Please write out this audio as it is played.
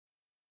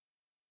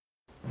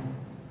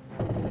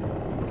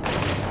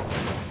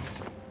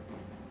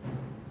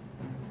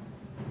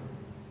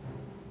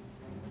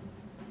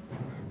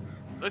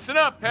Listen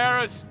up,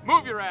 Paras.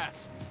 Move your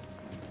ass.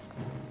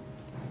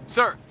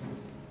 Sir.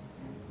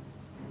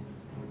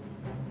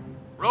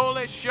 Roll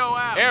this show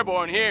out.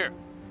 Airborne here.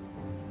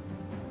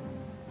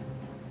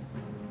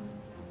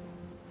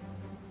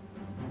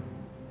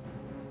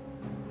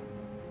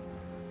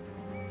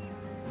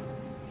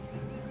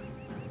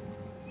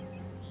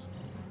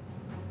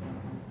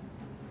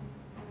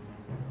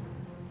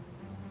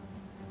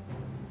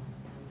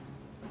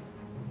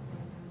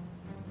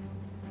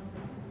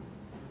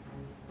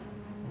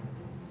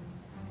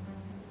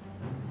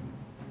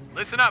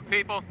 Listen up,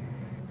 people.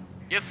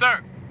 Yes,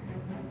 sir.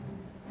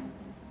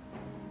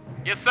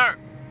 Yes, sir.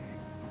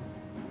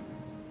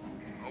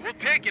 Oh, we'll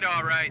take it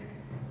all right.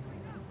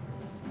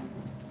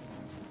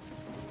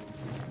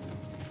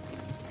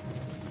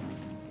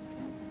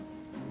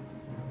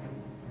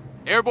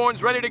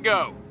 Airborne's ready to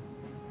go.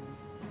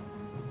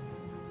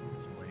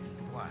 This place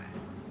is quiet.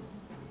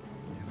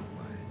 Too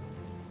quiet.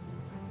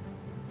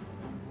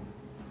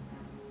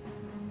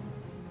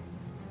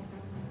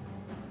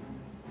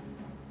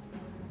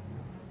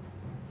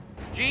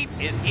 Jeep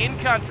is in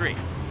country.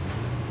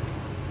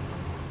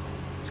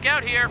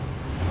 Scout here.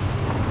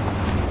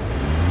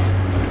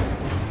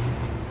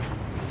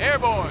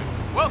 Airborne,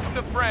 welcome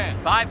to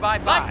France.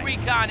 5x5. Light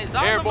recon is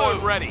on Airborne the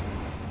move. ready.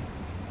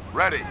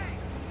 Ready.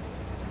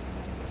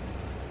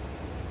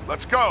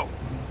 Let's go.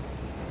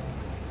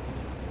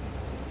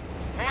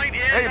 Point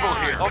is Able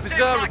on. here.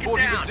 Officer,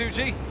 reporting to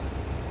duty.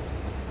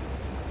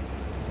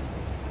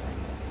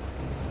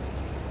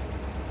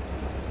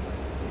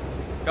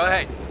 Go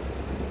ahead.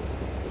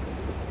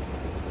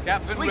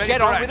 Captain, We ready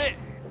get for on with action.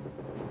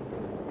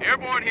 it.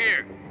 Airborne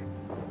here.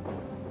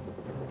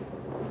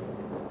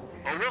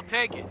 Oh, we'll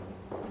take it.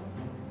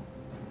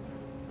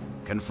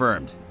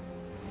 Confirmed.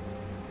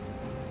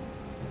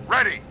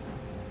 Ready.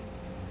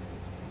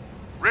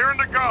 Rearing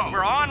to go.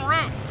 We're en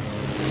route.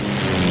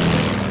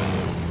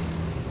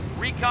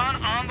 Recon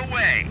on the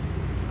way.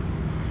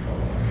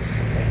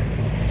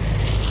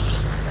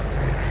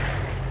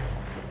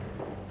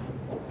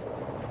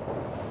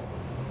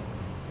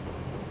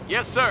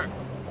 Yes, sir.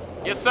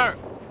 Yes, sir.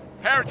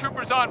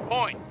 Paratroopers on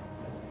point.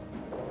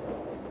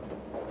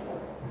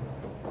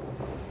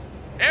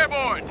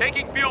 Airborne,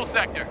 taking fuel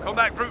sector.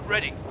 Combat route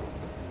ready.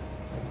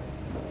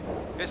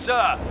 Yes,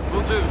 sir.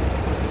 Will do.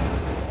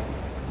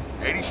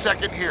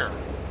 82nd here.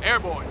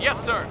 Airborne,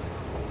 yes, sir.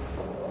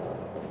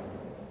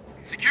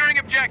 Securing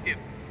objective.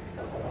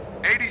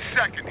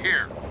 82nd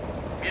here.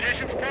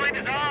 Munitions point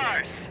is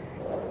ours.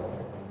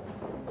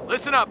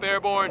 Listen up,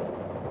 Airborne.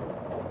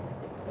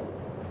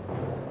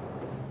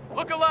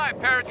 Look alive,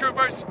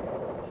 paratroopers.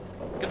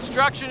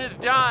 Construction is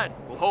done.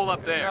 We'll hold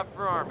up there. Enough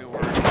for army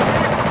work.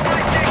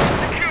 Supply station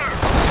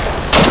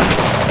secure.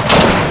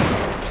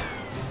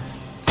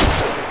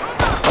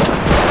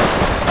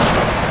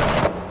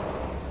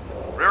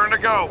 Rearing to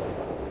go.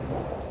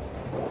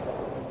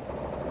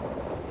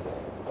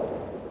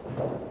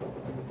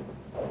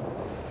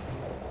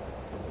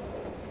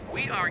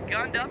 We are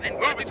gunned up and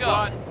good to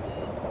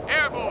go.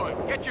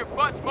 Airborne, get your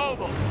butts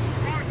mobile.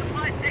 Forward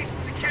supply station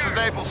secure. This is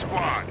Able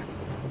Squad.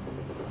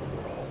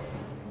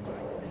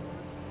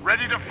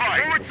 Ready to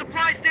fight. Forward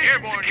supply station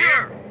Airborne secure.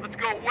 here. Let's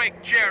go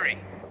wake Jerry.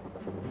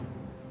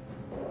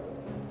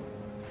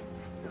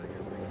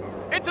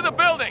 Into the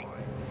building.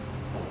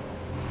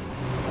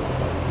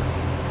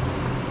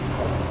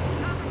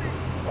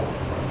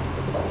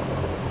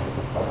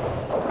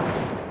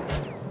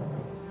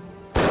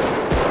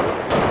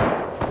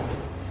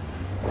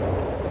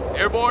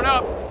 Airborne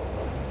up.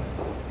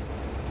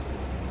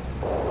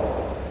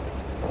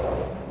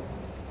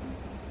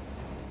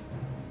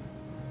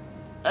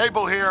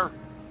 Able here.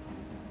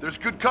 There's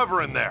good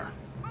cover in there.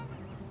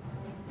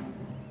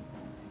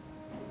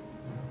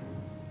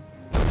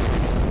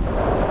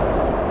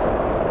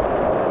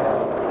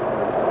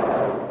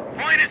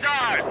 Point is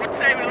ours. What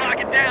say we lock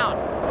it down?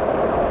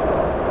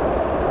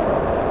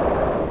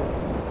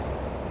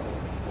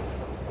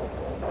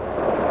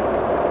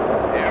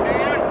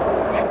 Airborne,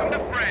 welcome to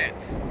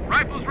France.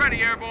 Rifles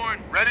ready, Airborne.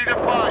 Ready to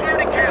fight.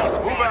 30 counts.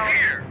 Move Move out.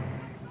 here.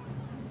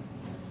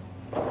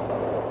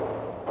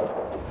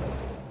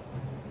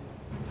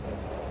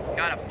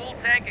 Got a full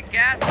tank of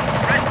gas,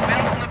 fresh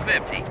bells in the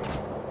 50.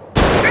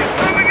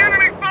 Incoming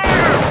enemy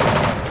fire!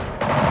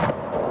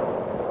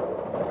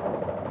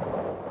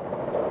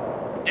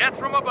 Death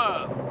from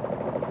above.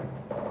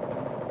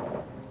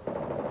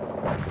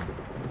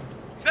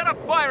 Set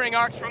up firing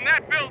arcs from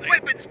that building.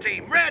 Weapons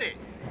team, ready!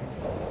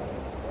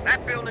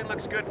 That building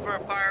looks good for a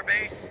fire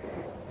base.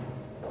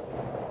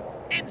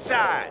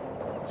 Inside!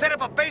 Set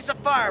up a base of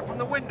fire from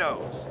the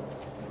windows.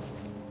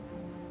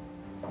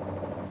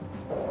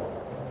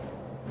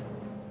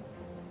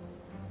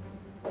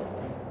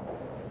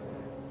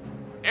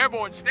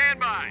 Airborne, stand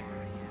by.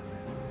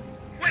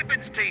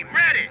 Weapons team,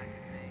 ready!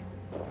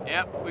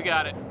 Yep, we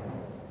got it.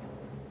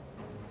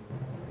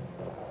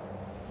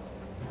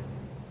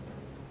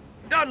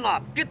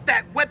 Dunlop, get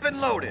that weapon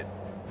loaded!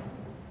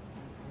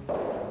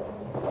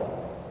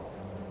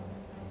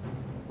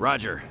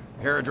 Roger.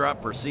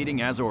 Paradrop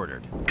proceeding as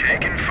ordered.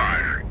 Taking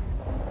fire.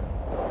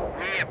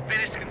 We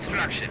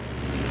construction.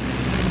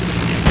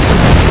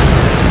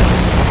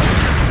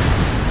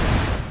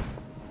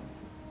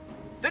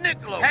 The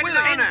Niccolo, Head wheel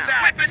on inside.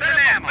 out. Weapons Set and up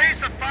a ammo.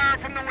 base of fire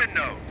from the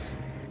windows.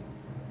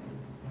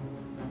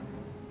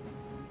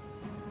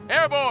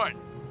 Airborne!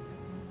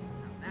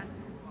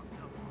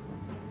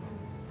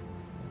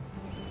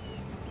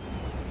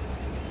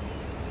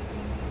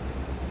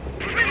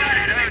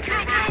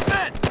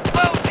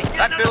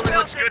 That building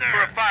looks good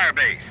for a fire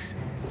base.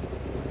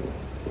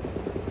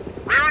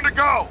 Rearing to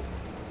go.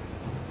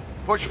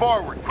 Push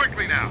forward,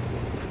 quickly now.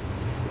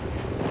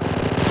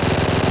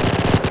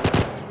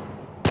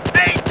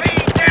 AP,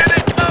 damn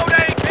it! Load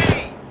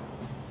AP!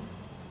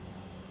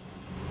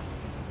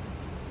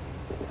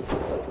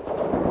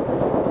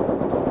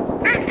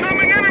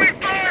 Incoming enemy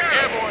fire!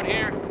 Airborne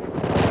here.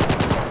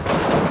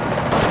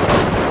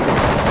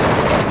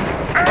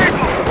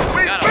 Able!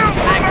 We Got a built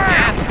tank for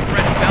gas that!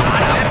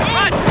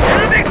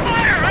 ready to go.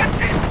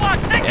 Enemy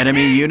fire!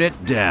 Enemy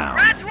unit down.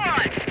 That's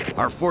one!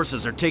 Our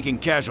forces are taking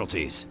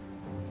casualties.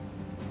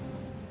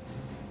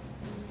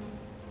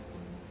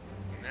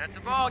 That's a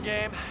ball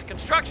game.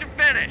 Construction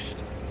finished.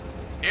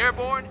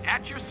 Airborne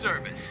at your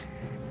service.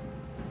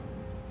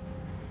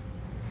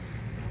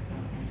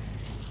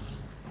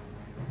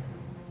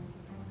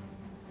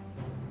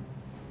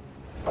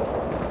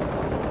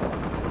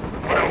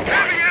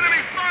 Heavy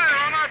enemy fire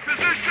on our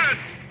position!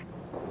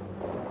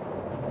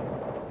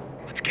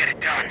 Let's get it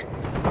done.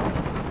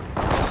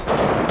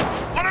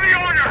 What are the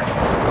orders?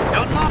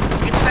 Don't look.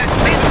 It's that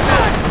speed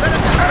side. Let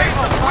us go.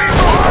 We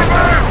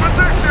are in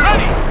position!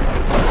 Ready!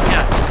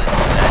 Yes,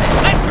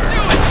 let's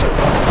do it!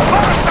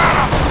 Fire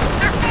down!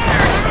 They're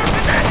fired!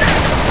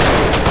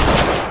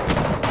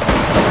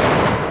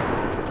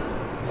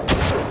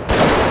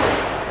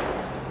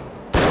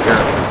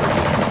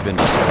 Paratrooper has been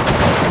destroyed.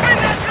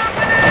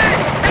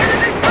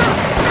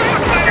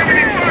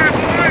 Enemy fire,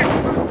 boys!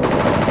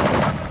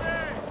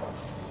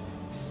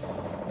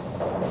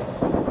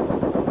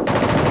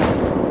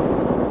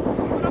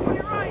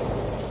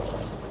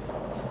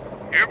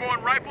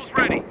 Airborne rifles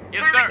ready.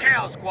 Yes, 30 sir.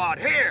 cal squad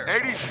here.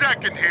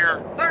 82nd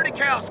here. 30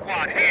 cal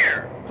squad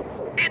here.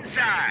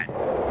 Inside.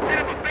 Set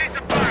up a base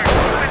of fire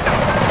from the window.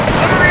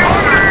 What are the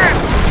orders?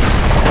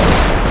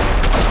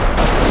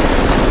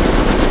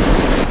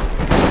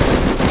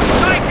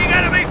 Taking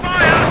enemy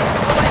fire!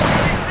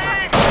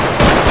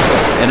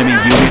 Enemy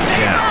unit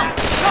down.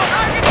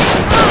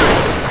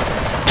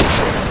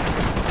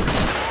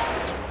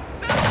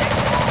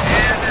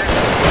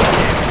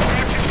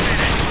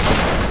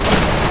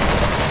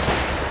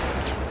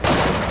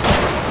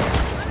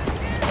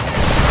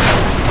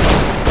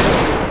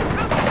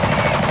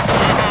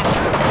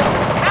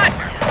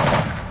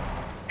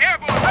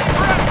 Airborne, ready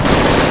for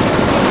action!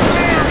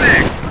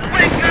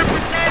 Wake up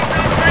and take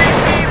those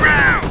AP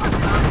rounds.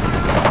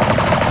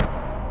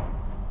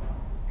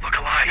 Look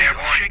alive,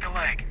 Airborne. Shake a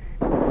leg.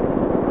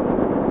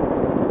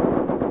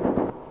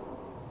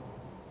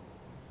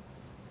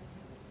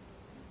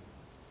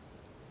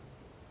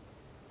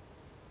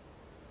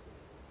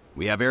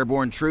 We have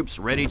airborne troops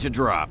ready to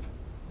drop.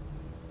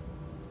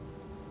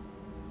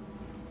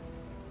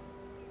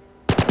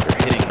 They're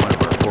hitting one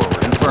of our forward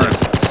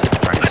reinforcements,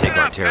 trying to take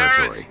our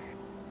territory.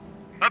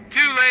 Up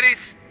two,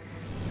 ladies.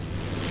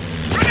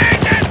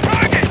 Grenade that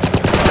target!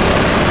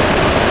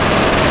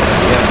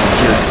 We have a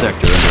secured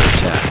sector under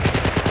attack.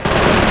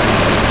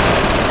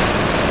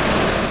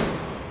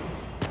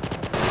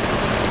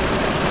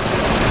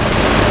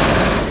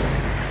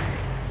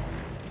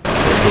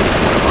 They're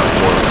hitting one of our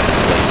forward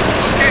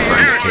emplacements,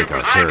 trying to take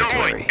our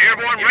territory.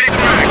 Airborne, ready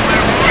for action.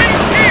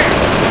 Here!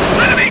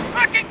 Enemy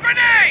fucking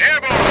grenade!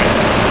 Airborne!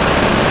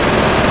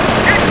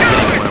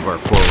 Hitting one of our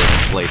forward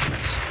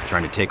emplacements,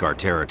 trying to take our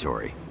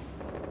territory.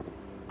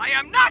 I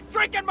am not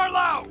drinking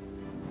Merlot!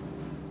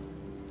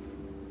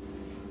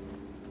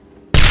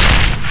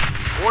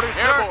 Orders,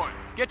 Airborne,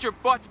 get your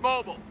butts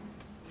mobile.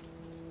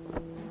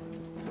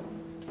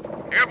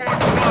 Airborne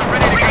squad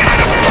ready to go.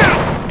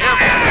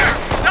 Airborne,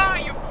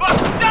 die, you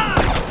fucks, die!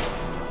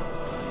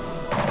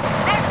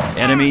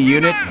 Enemy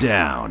unit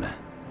down.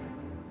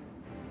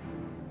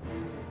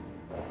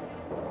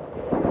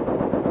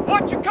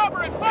 Watch your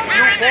cover and fire!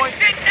 We're in the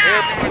shit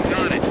now! Airborne's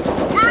on it.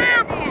 We're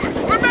airborne!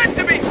 We're meant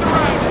to be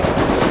surrounded!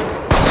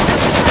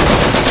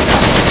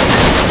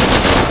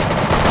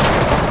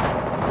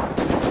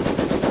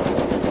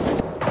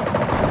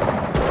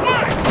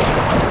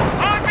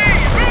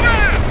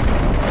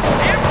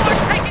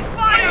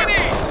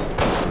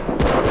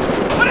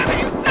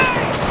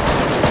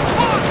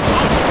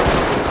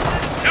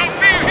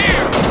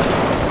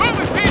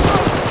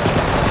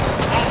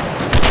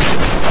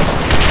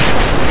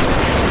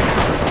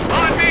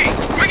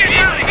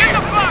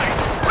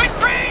 Quick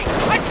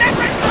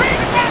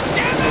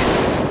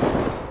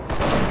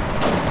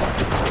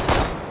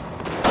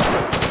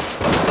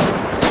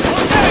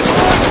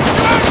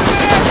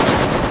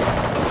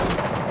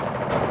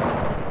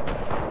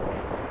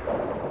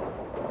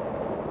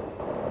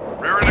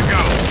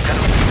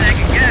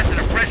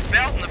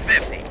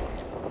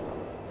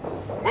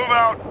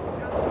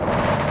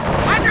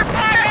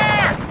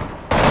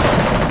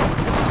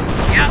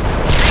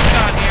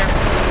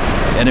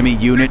Enemy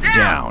unit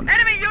down.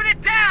 Enemy unit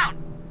down!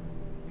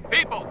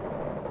 People!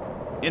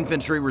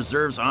 Infantry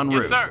reserves en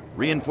Yes, route. sir.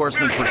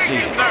 Reinforcement proceeding.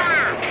 Yes,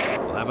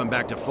 sir. We'll have them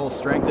back to full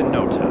strength in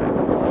no time.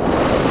 What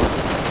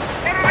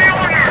are the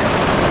orders?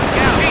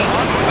 Yeah,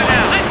 on moving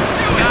out. Let's do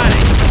it! Got it.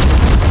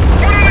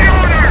 What are the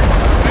orders?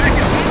 Back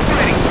in full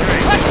fighting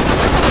straight.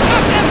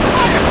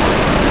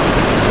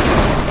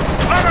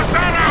 Let us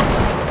out!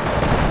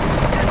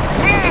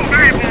 Move,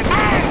 people,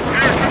 move!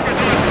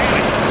 Paratroopers on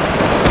point.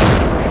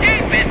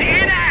 Keep it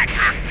in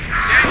action!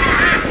 Stand your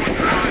head, what's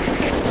on?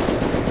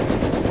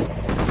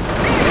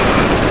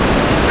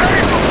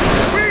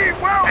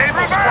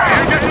 Able squad!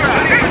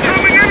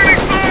 Incoming enemy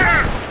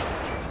fire!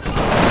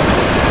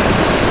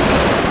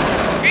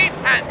 Chief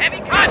has heavy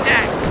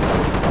contact!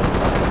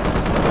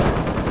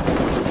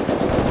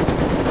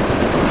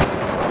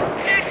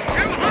 It's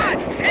too hot!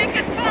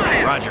 Taking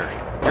fire! Roger.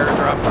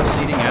 Airdrop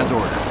proceeding as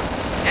ordered.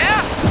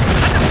 Yeah?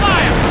 Under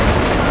fire!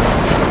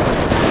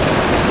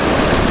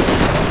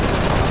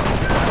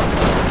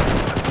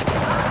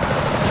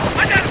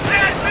 I got a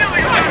bad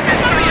feeling about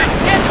this!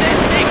 Get this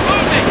thing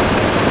moving!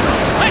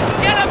 Let's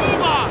get a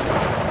move on!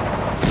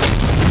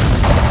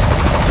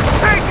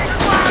 Taking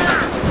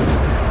fire!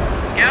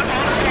 Get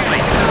on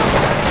point!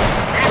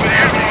 Moving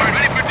airborne,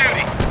 ready for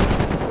duty!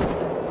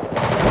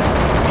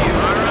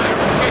 All right,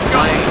 get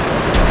going.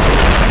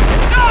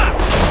 Stop!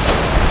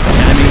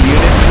 Enemy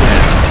unit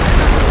down.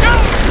 Go!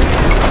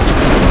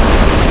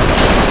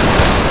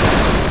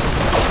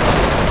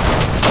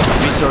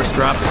 Resource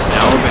drop is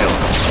now available.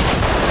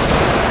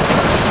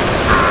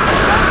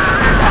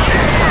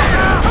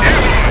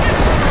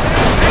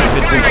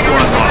 Infantry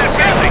squad lost.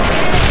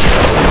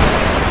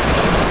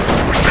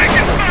 We're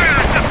taking fire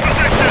at this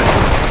position!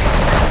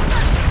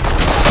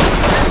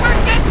 We're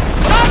getting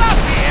shot up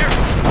here!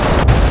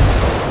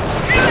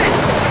 Kill it!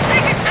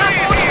 Take it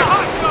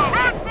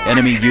down!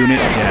 Enemy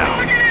unit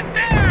down.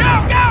 Go,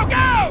 go,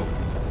 go!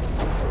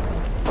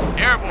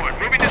 Airborne,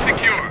 moving to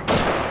secure.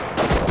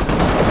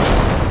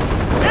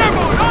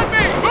 Airborne, on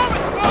me! Move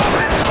it,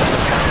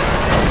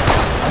 squad!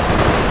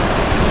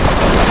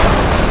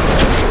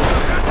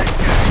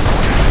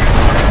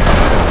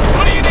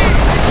 What do you need?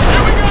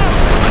 Here we go!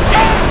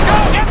 Go, go!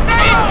 Get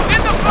down!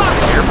 In the fire!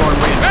 Airborne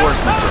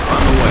reinforcements are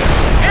on the way.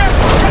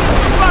 Airborne, ready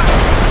for fire!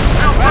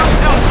 Now,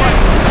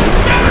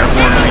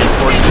 Airborne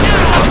reinforcements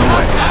are on the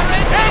way.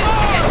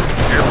 Airborne!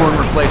 Airborne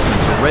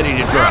replacements are ready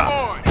to drop.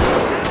 Airborne!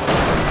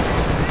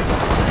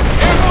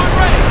 Airborne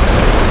ready!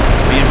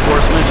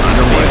 Reinforcement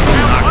underway.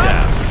 Knocked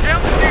out.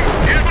 Altitude!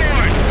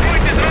 Airborne!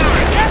 Point is on!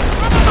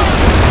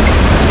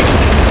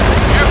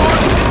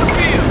 Airborne in the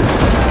field!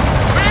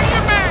 Where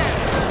your man?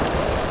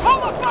 Pull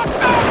the fuck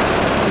back!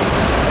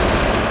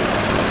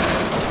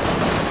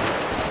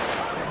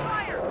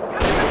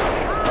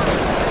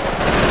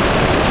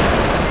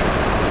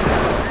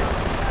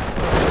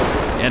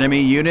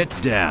 Enemy unit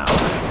down.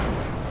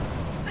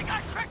 They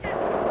got cricket!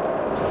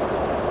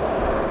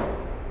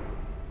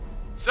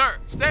 Sir,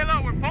 stay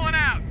low, we're pulling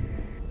out!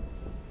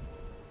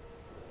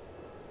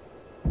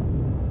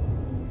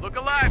 Look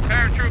alive,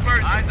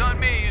 paratroopers! Eyes on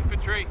me,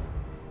 infantry!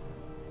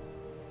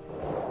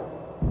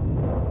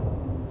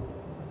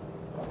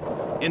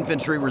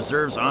 Infantry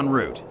reserves en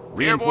route. Airborne,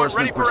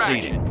 Reinforcement ready for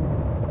proceeding.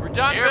 action. We're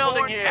done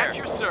building here. At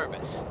your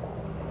service.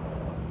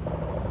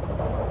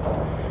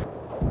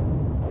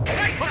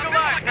 Look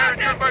alive,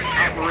 paratroopers!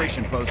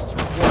 Operation posts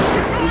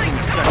reported. Losing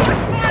the sector.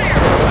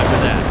 After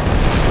that,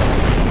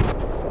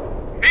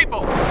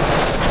 People!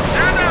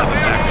 Stand up,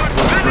 Airborne!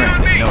 full Ready on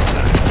strength in me! no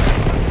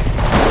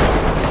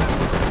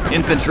time.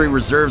 Infantry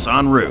reserves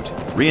en route.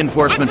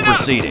 Reinforcement Listen up.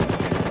 proceeding.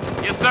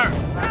 Yes, sir.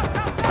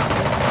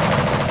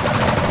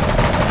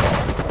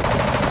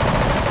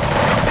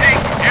 Hey,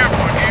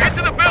 Airborne here.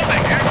 Into the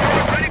building.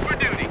 Airborne ready for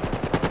duty.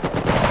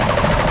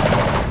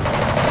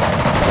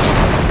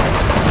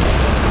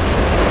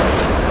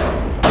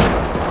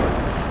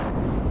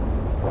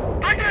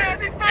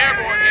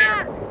 Airborne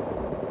here.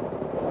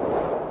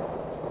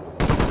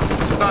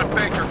 This is not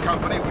Baker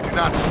Company. We do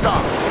not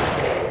stop.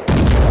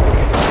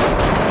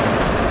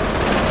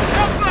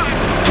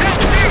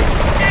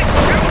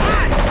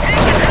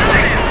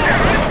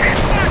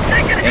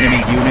 Enemy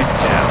unit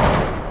down.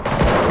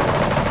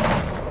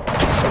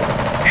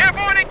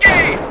 Airborne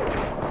engaged.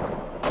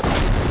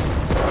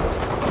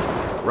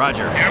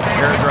 Roger.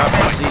 Airdrop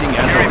proceeding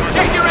as ordered.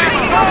 Check your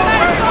ammo.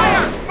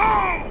 Fire!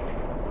 Move!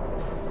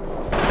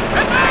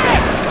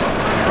 Advance!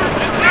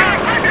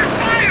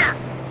 Fire!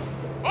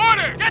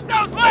 Order! Get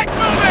those legs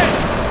moving!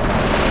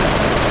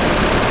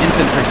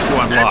 Infantry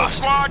squad Able lost.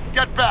 squad,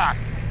 get back.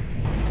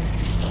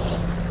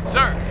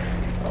 Sir,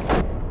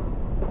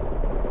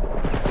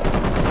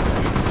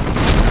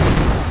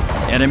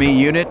 Enemy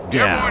unit Airborne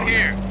down.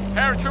 here.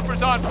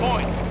 Paratroopers on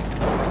point.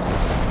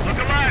 Look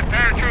alive,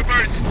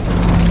 paratroopers.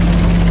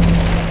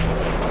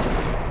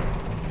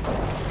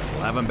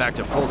 We'll have them back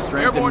to full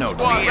strength Airborne in no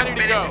squad time.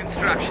 ready to go.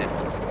 Construction.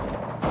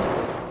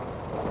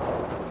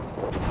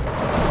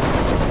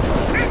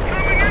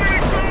 Incoming enemy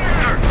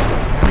fire!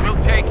 Sir,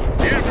 we'll take it.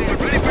 Airborne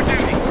ready for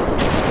duty.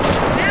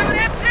 Damn it,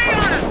 MC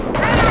on us!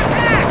 Try to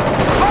attack!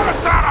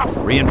 Homicide!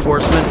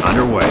 Reinforcement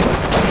underway.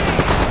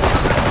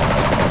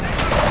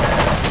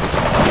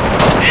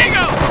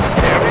 Eagle!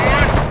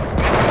 Airborne,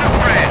 welcome to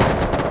France.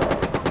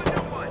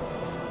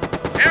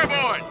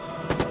 Airborne!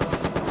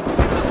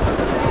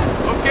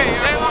 Okay,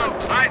 Airborne.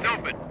 Eyes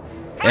open.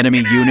 Enemy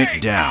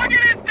unit down.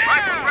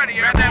 Rifles ready,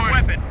 Grab that Airborne.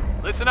 weapon.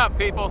 Listen up,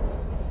 people.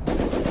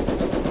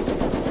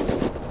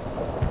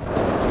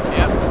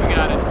 Yep, we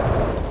got it.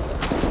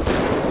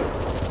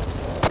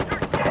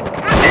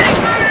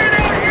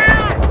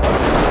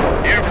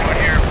 Airborne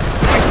here.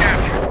 Point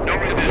capture. No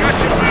resistance.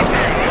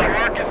 Our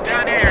mark is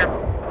down here.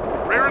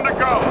 Rearing to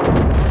go.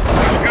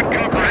 There's good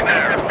cover right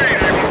there.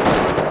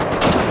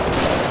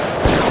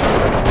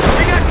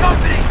 We got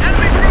company!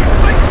 Enemy troops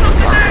fighting up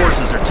Our there!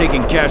 forces are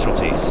taking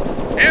casualties.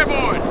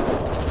 Airborne!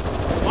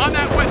 On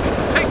that weapon,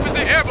 take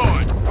position.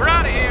 Airborne! We're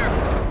out of here!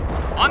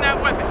 On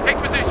that weapon, take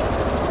position.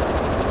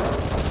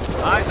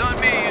 Eyes on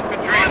me,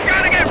 infantry. Come on,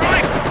 gotta get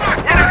right. Fuck,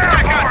 get it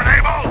back on,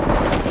 Able.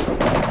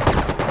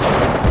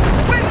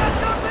 We got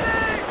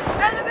company!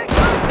 Enemy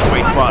company!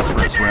 White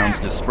phosphorus rounds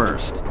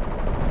dispersed.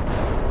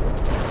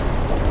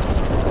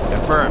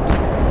 Confirmed.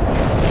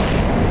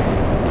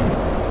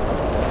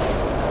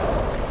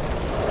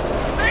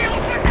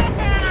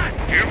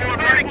 Airborne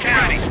ready,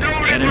 county. Still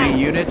ready. Enemy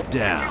unit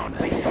down.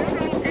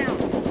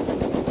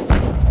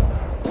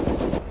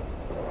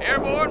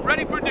 Airborne,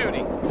 ready for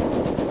duty. We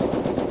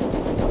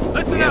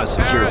Listen have a up,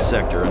 secure Paris.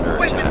 sector under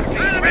attack.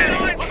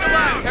 Look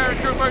alive,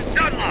 paratroopers.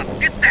 Dunlop,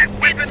 get that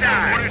weapon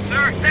down. Orders,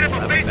 sir. Set up a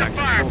I'll base be of back to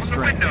fire full from the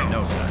strength window. in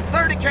no time.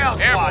 30 cal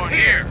squad Airborne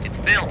here. It's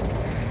built.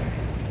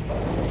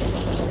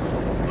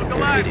 Look They're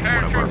alive, hitting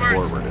one of our paratroopers.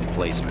 forward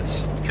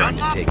emplacements, trying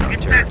to Dunlop, take our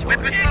get that territory.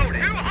 weapon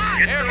loaded.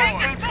 Airborne.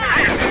 Airborne.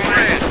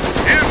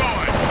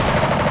 Airborne.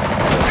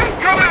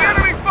 Incoming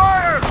enemy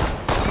fire!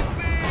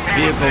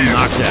 Vehicle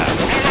knocked out.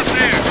 Hold up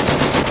there.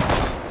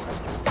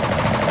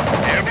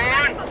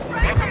 Airborne,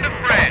 welcome to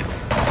France.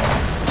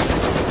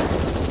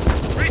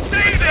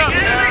 Receiving up,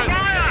 enemy Paris?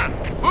 fire.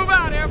 Move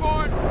out,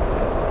 Airborne.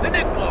 The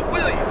Nicola,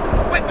 William,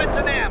 weapons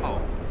and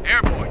ammo.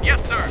 Airborne,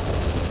 yes, sir.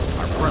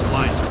 Our front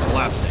lines are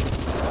collapsing.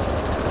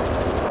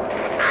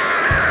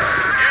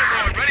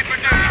 Airborne, ready for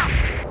duty.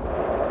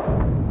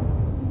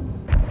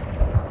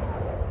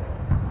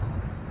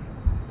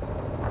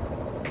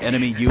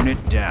 Enemy unit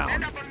down.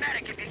 Send up a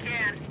medic if you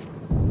can.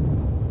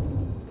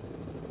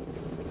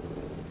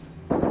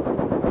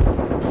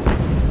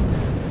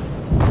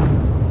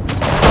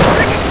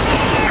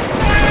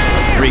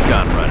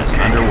 Recon run is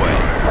underway.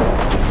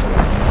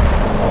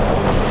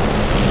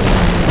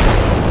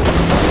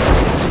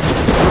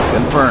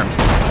 Confirmed.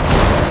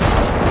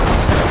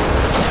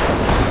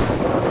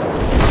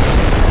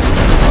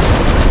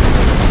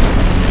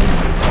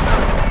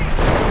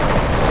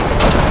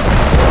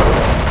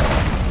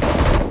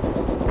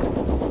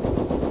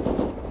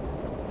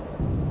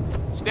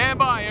 Stand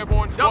by,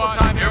 Airborne squad. Double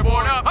time,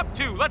 Airborne up. Up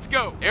two, let's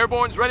go.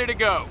 Airborne's ready to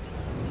go.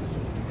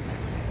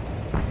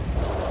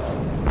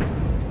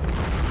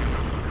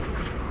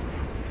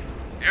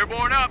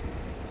 Airborne up.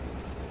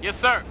 Yes,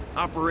 sir.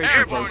 Operation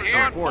Airborne post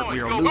here. report. We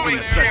are Go, losing moving,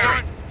 a sector.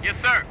 Airborne. Yes,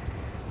 sir.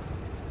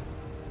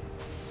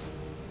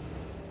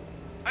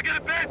 I got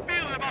a bad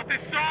feeling about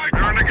this, Sarge.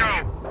 Turn to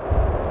go.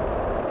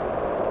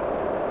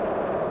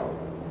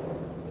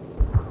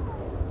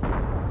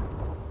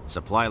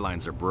 Supply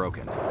lines are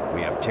broken.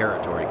 We have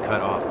territory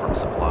cut off from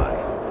supply.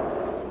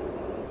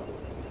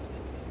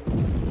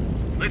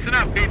 Listen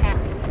up, people.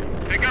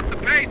 Pick up the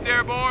pace,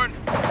 Airborne.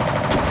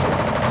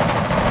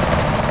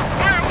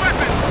 Fire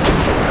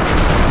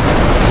weapons!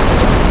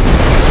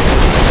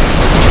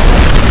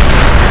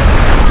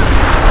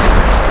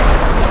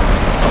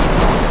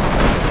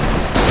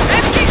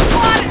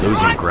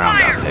 Losing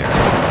ground out there.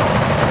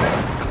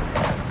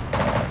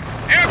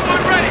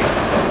 Airborne ready!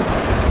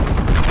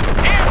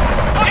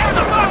 Get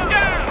the fuck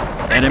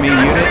down! Enemy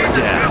unit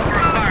down.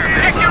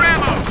 Check your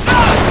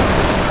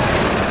ammo!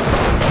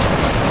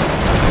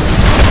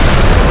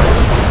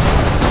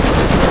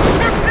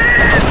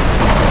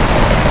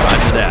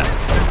 Roger that.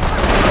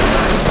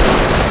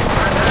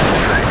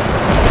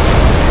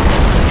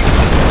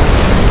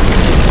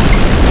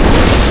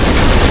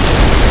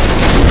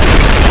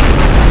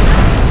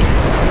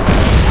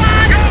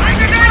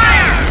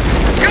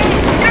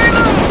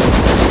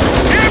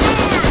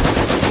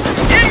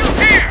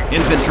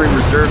 Infantry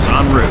reserves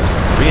en route.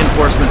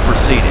 Reinforcement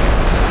proceeding.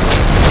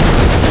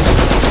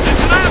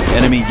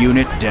 Enemy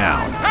unit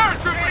down.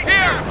 Paratroopers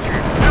here!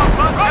 Help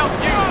us help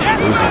you!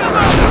 Losing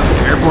ground.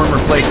 Airborne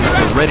replacements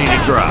are ready to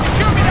drop.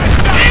 Shoot me that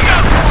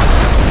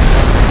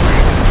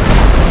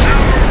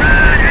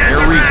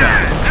Air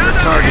recon. Your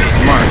target is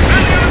marked.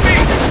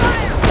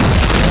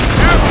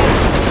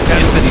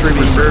 Infantry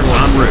reserves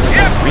en route.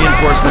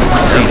 Reinforcement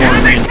proceeding.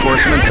 Airborne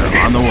reinforcements are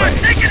on the way.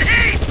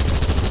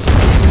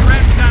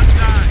 Friends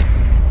outside.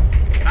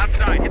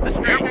 Outside, hit the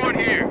street. Airborne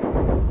here.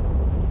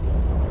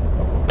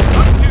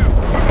 Up two.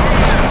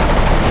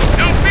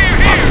 No fear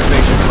here!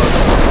 Observation post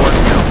report.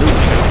 We are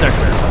losing a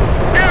sector.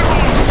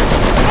 Airborne!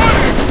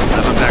 Order!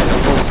 Have them back to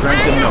full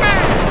strength in no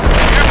time.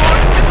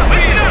 Airborne, get the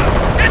lead up!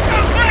 Get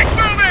those legs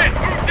moving!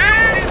 Move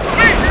down!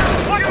 Lead!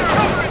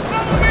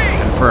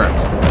 Confirmed.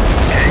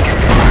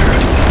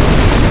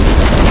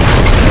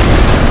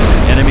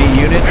 Enemy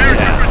unit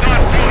down.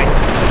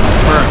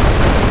 Confirmed.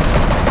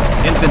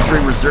 Infantry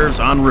reserves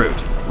en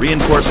route.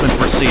 Reinforcement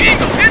proceeding.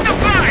 Eagles in the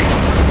fight!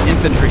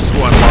 Infantry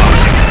squad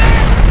lost.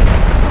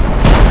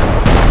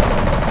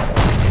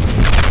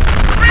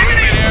 Move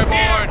it,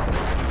 Airborne!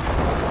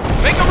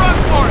 Make a run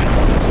for it!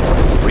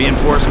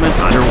 Reinforcement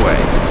underway.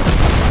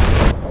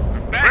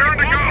 Back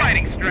at full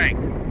fighting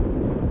strength.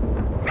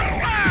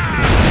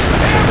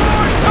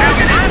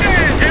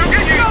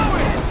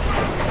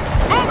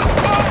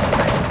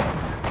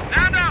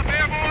 Stand up,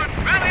 Airborne!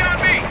 Rally on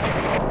me!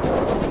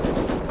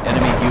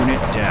 Enemy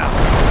unit down.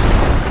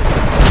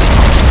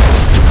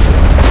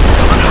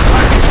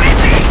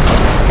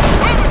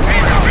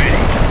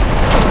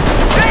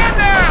 Stand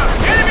down!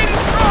 Enemy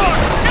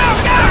destroyed! Go,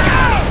 go,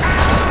 go!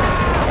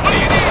 What do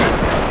you need?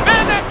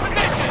 Man that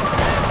position!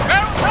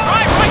 Barrel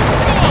right wing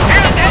full!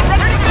 And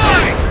ready to go!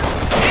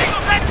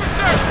 Eagles at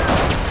reserve!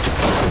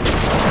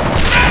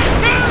 Stand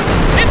down!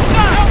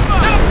 Inside!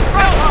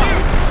 Control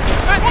shoot!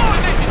 Defensive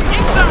position!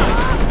 Inside!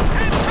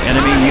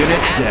 Enemy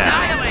unit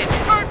down.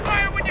 Turn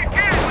fire when you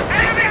can!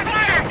 Enemy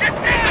fire! Get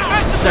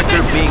down!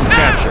 Sector being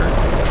captured.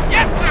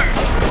 Yes, sir!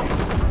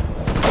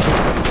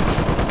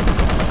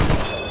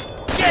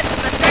 Get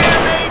the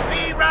damn AP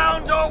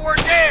rounds or we're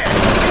dead!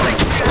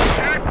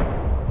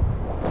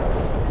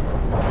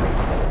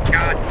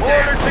 God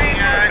Order damn, team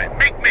guys, movement.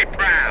 make me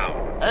proud!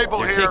 Able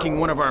You're here. taking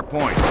one of our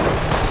points.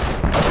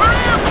 We're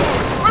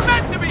airborne! We're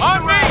meant to be!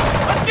 On me!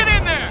 Let's get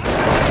in there!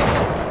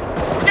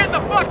 We're getting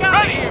the fuck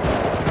out of here!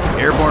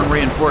 Airborne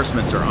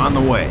reinforcements are on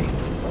the way.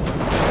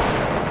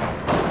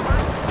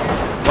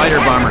 Fighter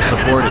bomber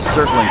support is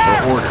circling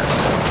for orders.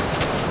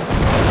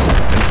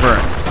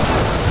 Confirmed.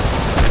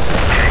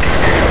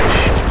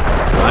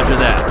 Roger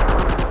that.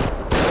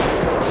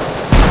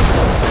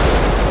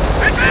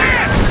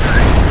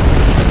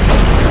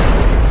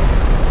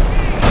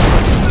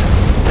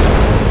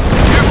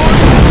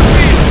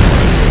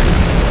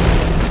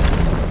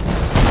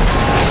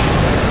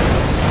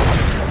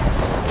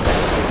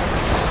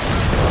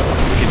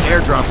 We can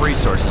airdrop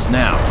resources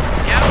now.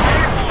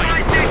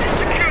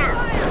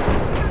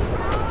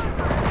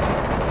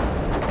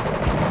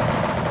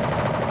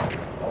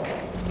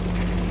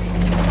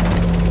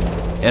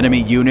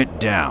 Enemy unit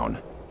down.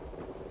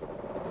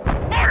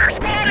 Mortar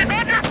squad is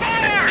under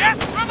fire!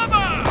 Yes, from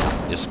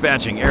above!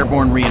 Dispatching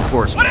airborne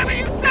reinforcements. Whatever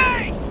you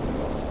say!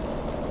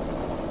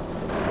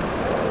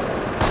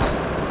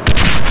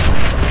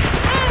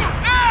 Move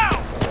now!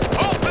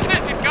 Hold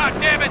position,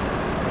 goddammit!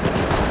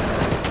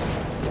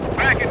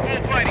 Back in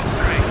full fighting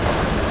strength.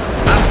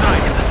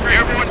 Outside, in the street.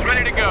 Everyone's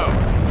ready to go.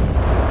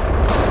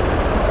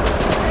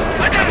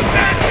 I got a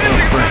bad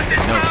feeling about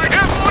this side!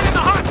 Airborne in the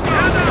hot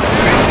spot!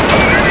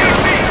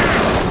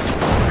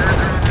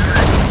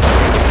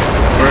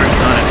 Bird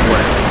on its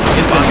way.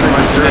 Infantry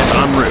reserves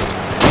en route.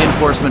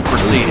 Reinforcement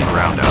proceeding.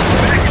 Roundup.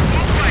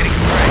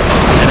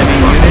 Enemy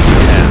unit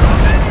down.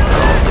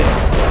 They're all dead.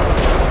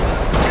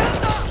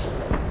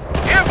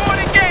 Airborne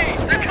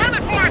engaged! They're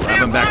coming for us! Drive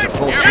them back to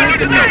full Airborne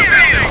strength in no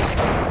time.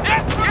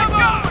 Yes, come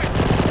on!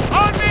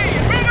 On me!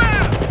 Move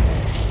out!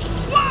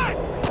 What?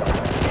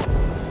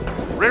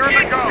 Rear in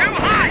the It's go. too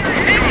hot!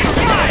 Taking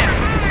fire!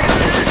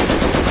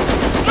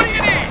 What do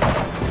you need?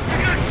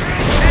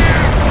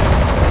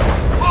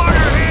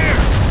 Order here!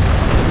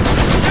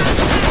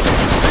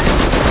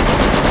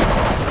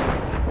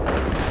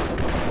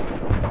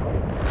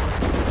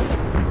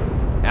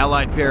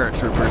 Allied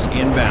paratroopers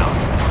inbound.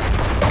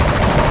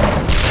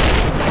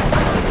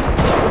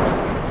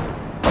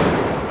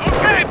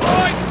 Okay,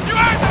 boys! You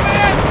heard the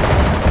man!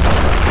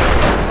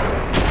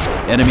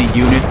 Enemy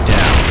unit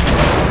down.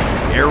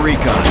 Air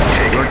recon.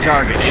 Your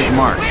target is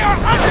marked. We are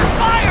under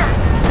fire!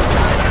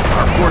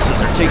 Our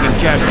forces are taking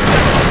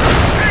casualties.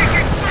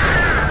 Taking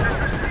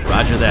fire!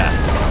 Roger that.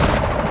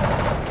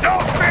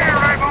 Don't fear,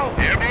 Rebel!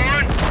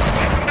 Airborne,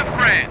 welcome to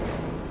France.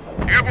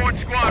 Airborne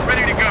squad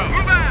ready to go.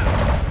 Move out!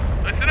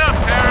 Listen up,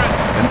 Paris.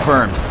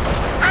 Confirmed.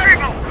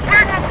 Able! We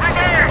will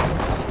prevail!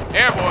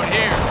 Airborne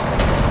here.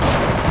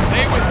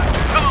 Stay with us.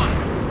 Come on.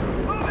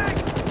 Moving!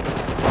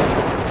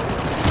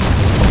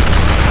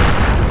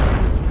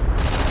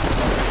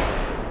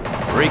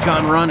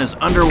 Recon run is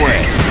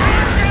underway.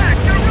 Jack,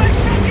 you're right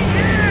fucking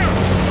here!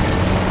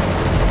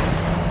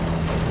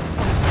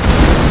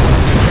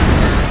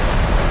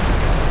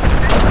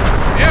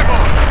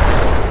 Airborne!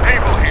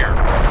 Able here.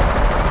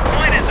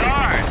 Point is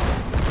ours.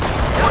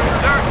 Yes,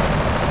 sir.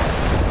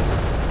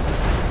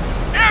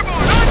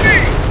 Airborne, on me!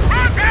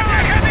 Rock that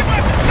heavy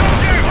weapon,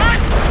 soldier! What?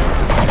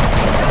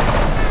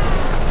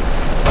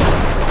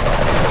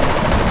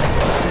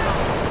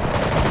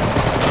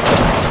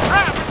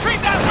 Crap,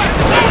 retreat that way!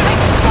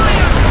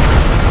 Fire!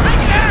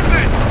 Make it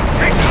happen!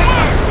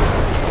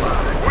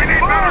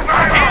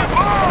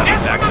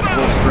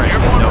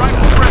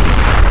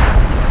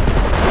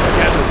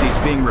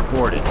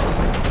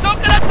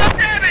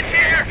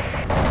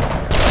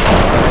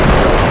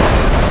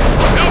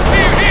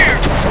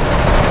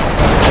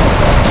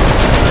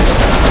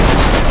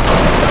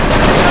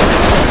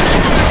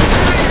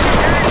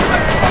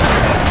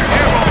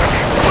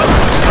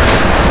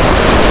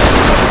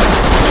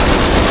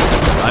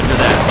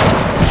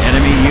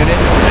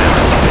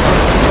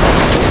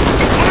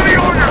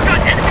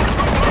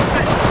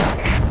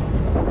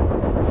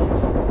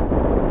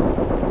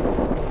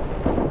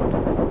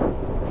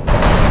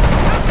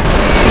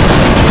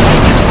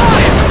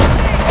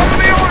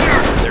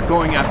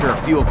 after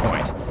a fuel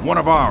point. One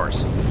of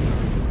ours.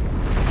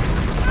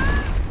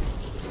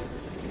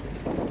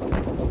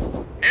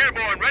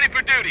 Airborne, ready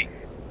for duty.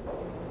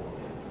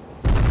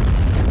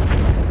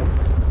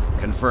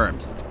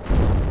 Confirmed.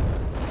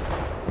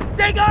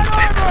 They got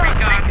armor!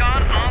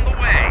 Recon on the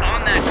way.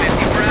 On that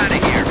 50, we're out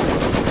of here.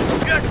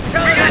 Just tell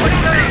me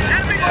what's ready.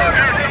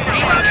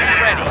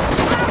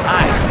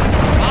 Aye.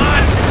 Come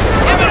on!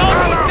 Give it all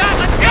he's got!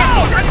 Let's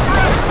go!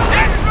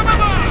 That's from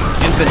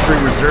above! Infantry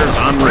reserves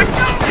en route.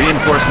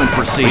 Reinforcement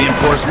proceed.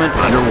 Reinforcement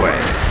underway.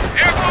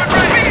 Airborne,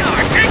 ready. We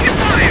are taking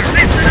fire.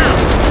 Listen up.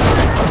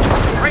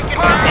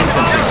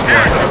 Infantry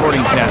squad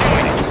reporting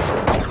casualties.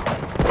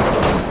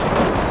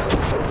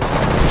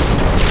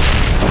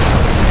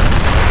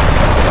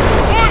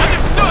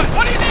 Understood!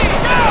 What do you need?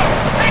 Go!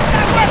 Take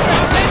that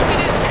weapon!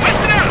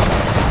 Listen up.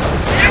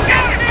 You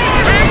got it.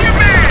 Where you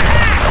been?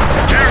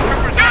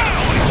 Paratroopers on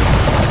point.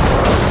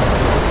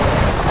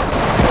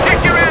 Check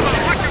your ammo.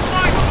 Watch your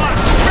blind spot.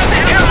 Where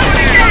the hell are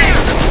you?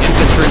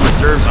 Infantry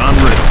reserves en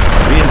route.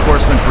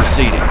 Reinforcement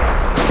proceeding.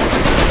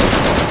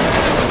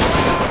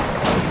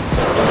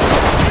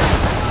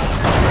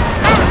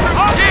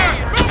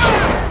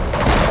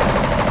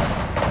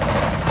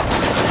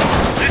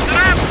 Listen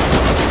up.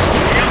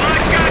 You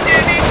like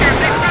goddamn eager.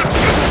 They stop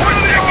you.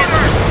 1 second.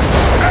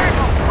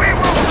 We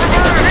will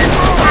provide it.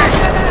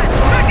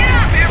 Look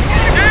out.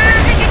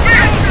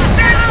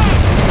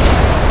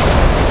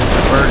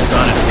 The bird is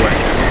on its way.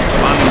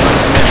 Bombing run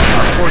commencing.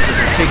 Our forces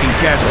are taking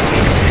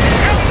casualties.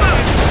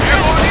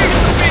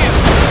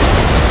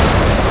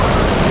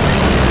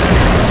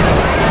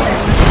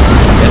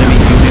 Enemy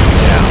unit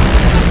down.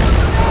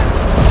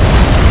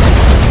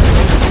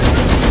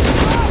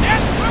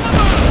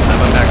 Have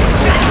them back to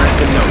full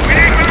strength in no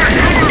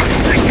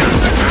time.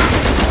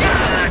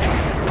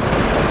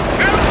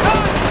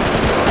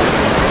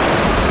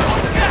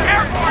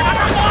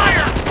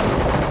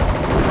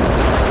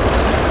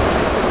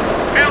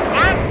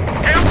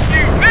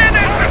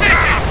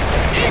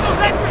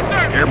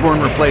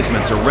 Airborne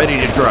replacements are ready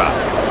to drop.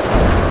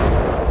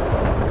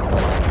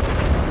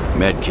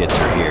 Med kits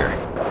are here.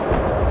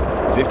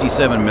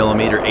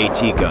 57mm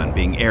AT gun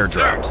being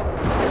airdropped.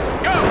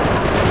 Go!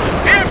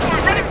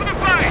 Airborne, ready for the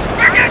fight!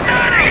 We're getting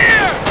out of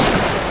here!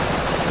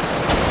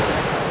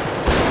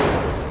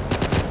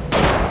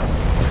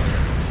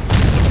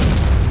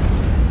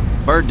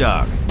 Bird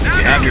dog, you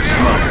have your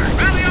smoke.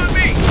 Rally on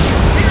me!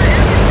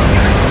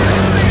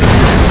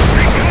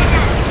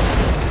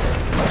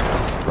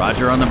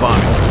 Roger on the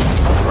bombing.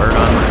 Bird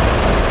on route.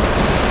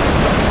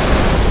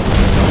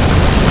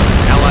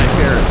 Allied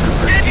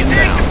paratroopers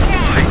inbound.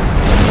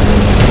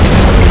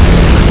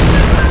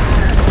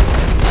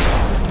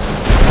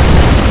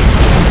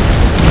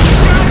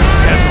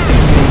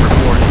 Casualties being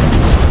reported.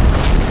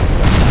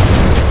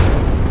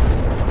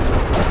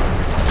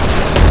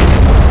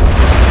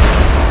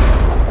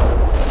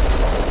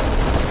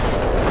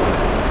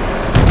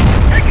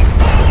 Taking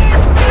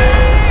forward!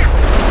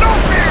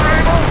 Don't fear,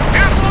 Airborne!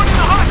 Airborne in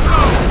the hot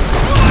zone!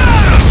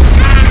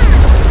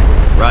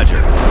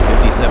 Roger.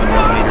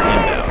 57mm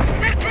inbound.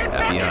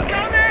 Happy on it.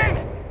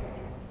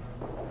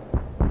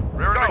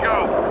 Ready to go.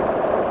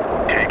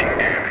 Taking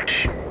damage.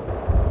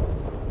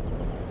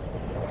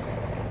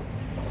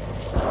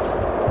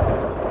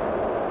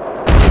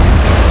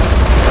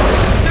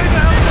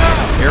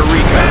 Air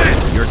recon.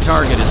 Your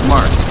target is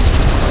marked.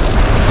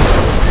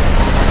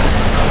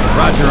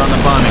 Roger on the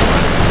bombing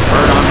run.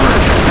 Bird en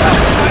route.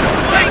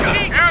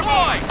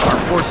 Airborne! Our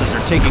forces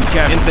are taking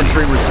casualties.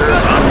 Infantry reserves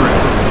en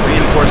route.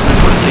 Reinforcement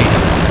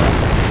proceeding.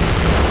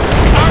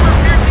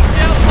 Armor-piercing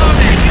shells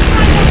loaded!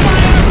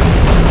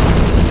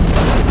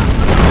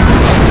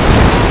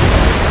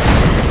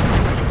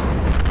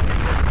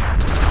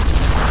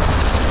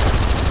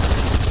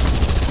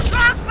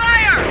 Stop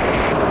fire!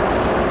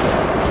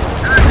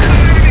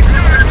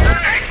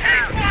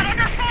 Squad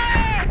under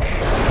fire!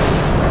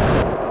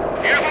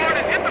 Airborne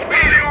has hit the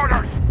field!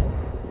 Orders!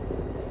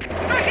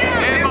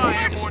 Stand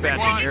by,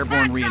 Dispatching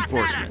airborne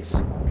reinforcements.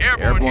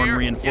 Airborne Airborne here.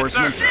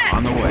 reinforcements Yes, sir. are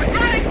on the way.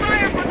 Running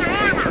fire from their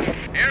armor!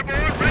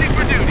 Airborne ready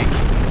for duty.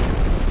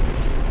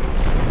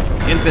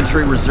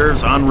 Infantry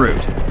reserves en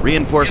route.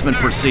 Reinforcement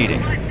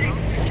proceeding.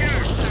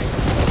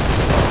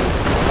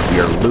 We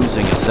are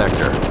losing a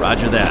sector.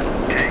 Roger that.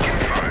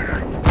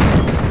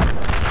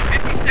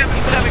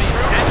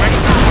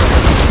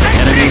 50-70.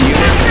 Enemy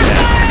unit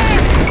down.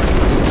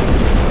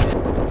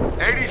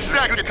 80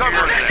 seconds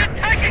cover. Position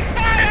taking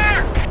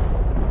fire!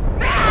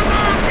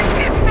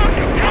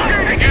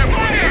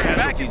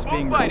 Casualties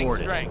being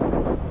reported.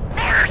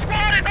 Mortar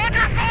squad is under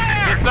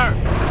fire! Yes, sir.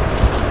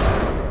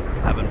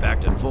 Have them back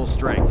to full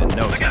strength in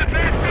no time.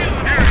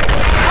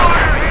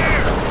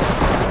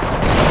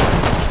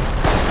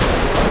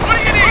 What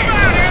do you need? Move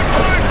out,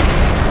 Airborne!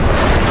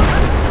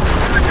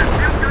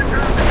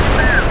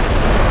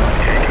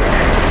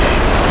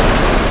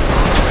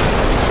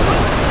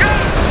 Go!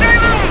 Stay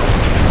low!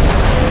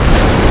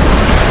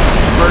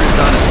 Bird is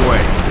on its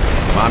way.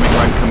 Bombing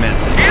run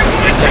commencing.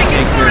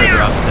 Anti-tank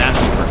airdrop is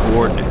asking for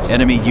coordinates.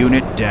 Enemy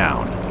unit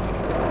down.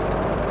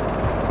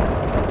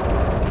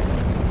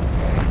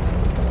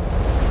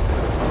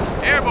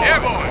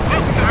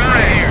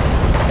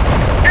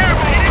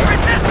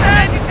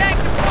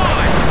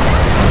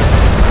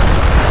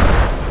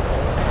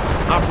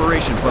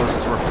 operation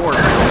posts report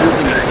we're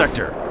losing a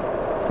sector.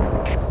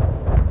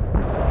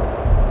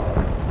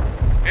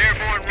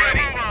 Airborne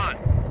ready. Move on.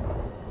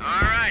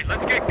 All right,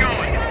 let's get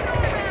going.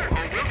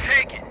 Oh, we'll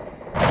take it.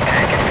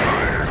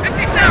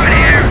 57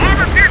 here!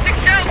 Armor-piercing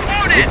shells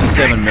loaded!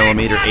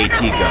 57mm AT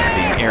gun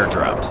being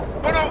airdropped.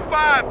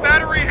 105,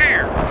 battery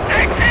here.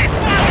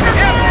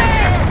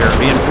 Air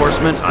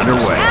reinforcement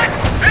underway.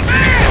 What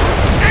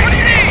do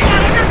you need?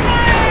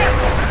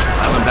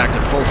 Piling back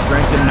to full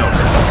strength in no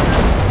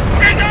time.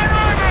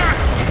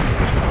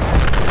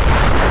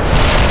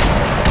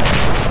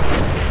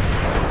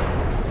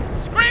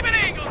 Screaming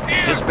Eagles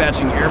here!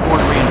 Dispatching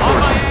airborne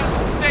reinforcements.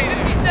 Stay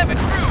 57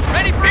 crew,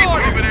 ready for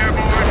order! Moving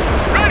airborne.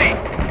 Ready.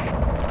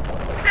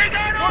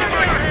 One of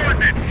my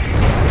coordinates.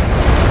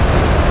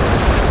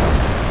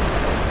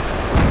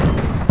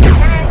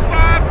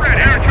 105 red.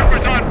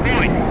 Paratroopers on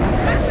point.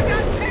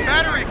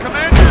 Battery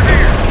commander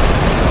here.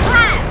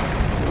 Crew!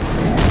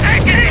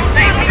 Take it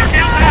easy!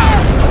 Shells out!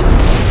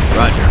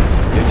 Roger.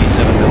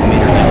 57mm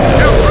net.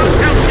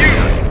 Help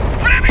use.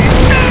 Whatever you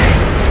say!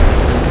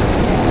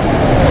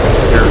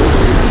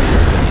 Paratrooper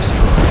has been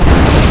destroyed.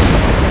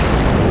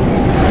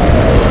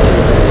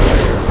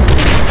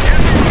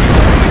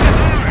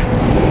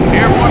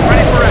 Airborne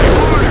ready for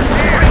order.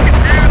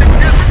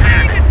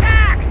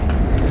 Attack!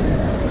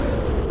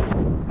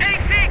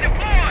 AT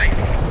deployed!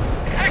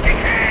 Taking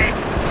aim!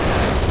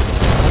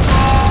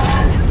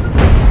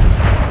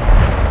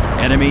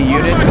 Enemy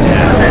unit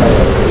down.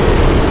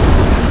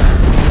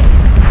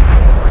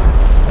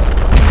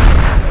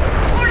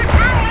 Order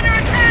crew under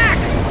attack!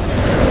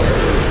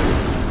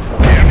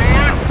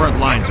 Our front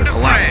lines are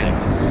collapsing.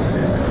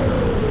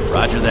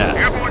 Roger that.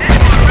 Airborne ready,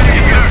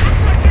 yes, sir.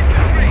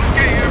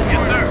 Okay,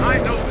 yes, sir.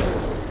 Eyes open.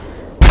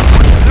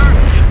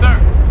 Yes, sir.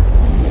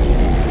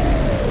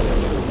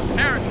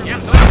 Parachute.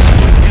 Yes, sir.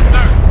 Yes,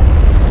 sir.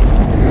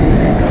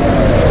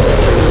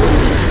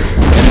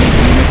 Enemy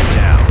unit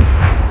down.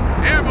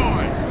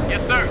 Airborne.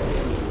 Yes, sir.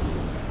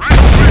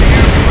 Rifle ready,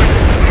 airborne.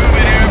 Move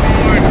it,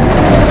 airborne.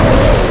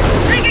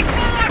 Taking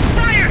full-on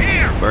fire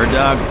here! Bird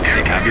Dog,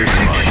 they have your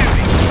smart.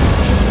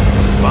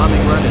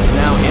 Bombing run is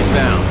now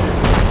inbound.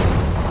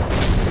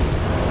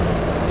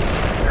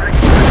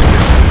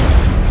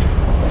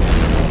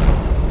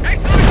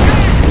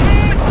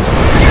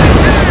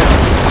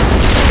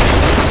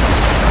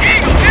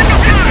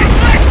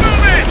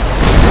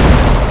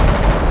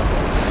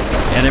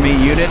 Enemy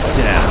unit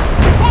down.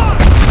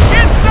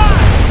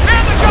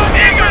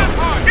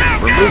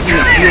 We're losing a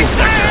fuel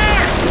sector.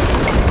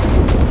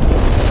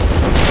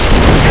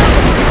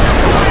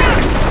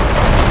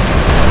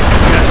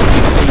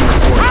 Casualties being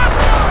reported.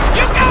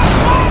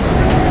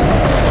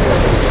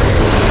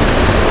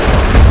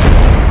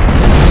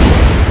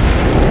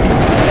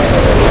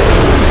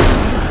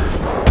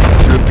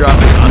 Troop drop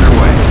is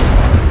underway.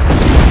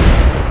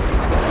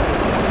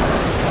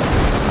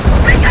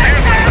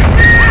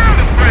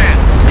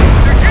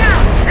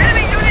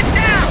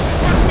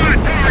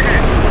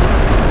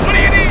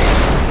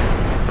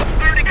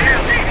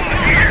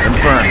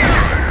 Confirmed.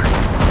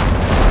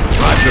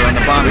 Roger on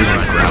the bombing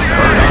run.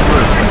 Bird en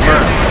route.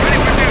 Confirmed.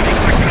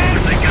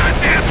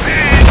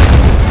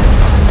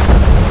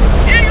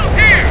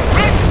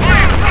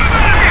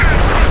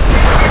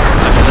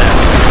 After that.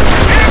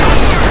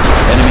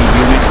 Enemy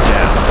unit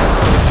down.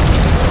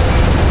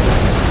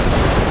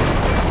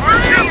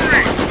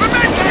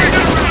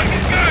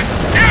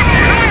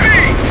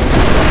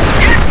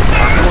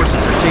 Our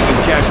forces are taking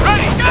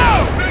casualties.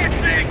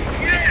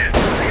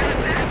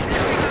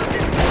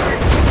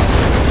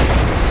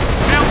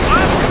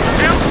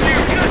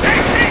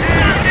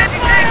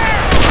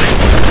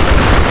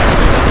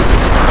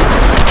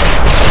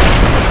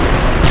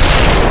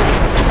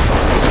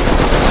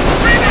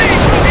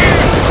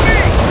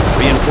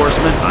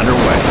 Reinforcement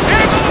underway.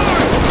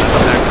 Level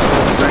back to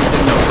full strength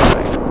in no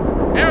time.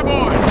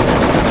 Airborne.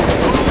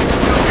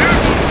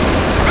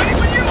 Ready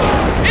when you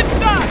are!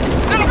 Inside!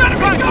 Settle down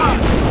and run on!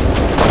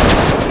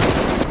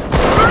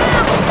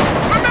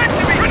 We're meant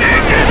to be!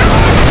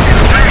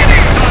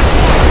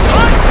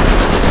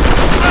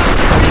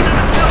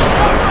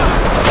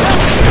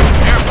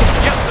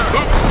 Yes, sir.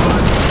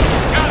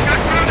 Got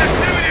ground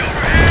activity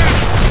over here.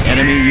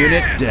 Enemy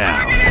unit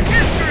down.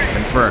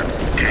 Confirmed.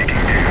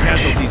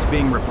 Casualties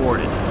being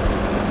reported.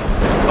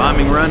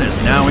 Bombing run is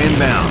now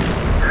inbound.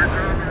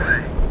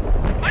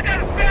 I got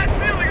a bad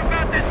feeling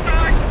about this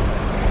side.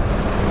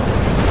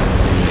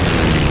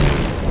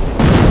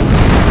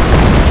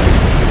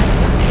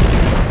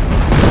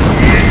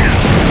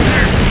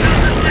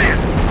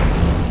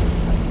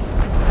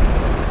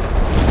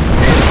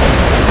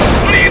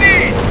 What do you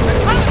need?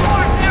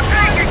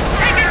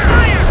 Taking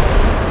fire!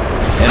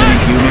 Enemy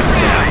unit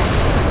down.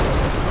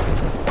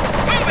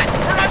 Move it!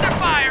 We're under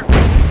fire!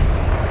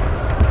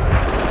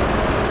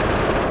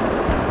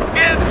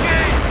 Give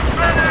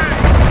me!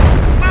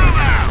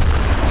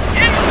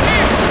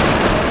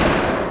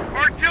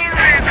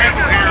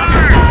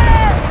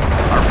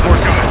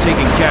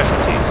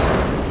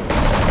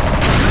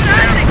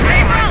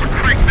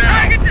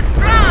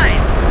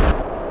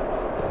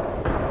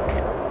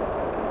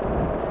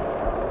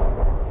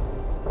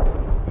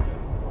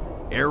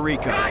 Air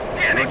recon.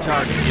 Your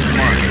target is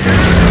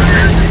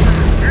marked.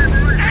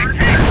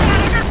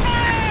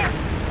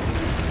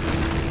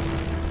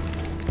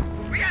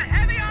 We got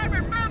heavy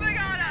armor moving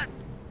on us!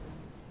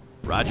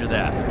 Roger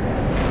that.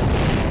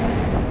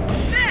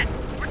 Shit!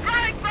 We're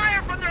drawing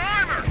fire from their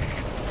armor!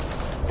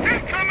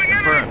 Incoming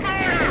enemy Confirmed.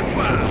 fire!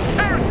 Wow!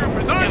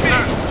 Paratroopers on me!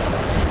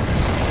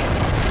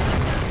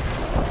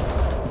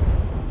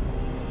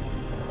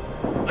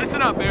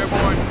 Listen up,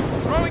 Airborne.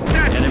 Throwing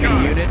satchel Enemy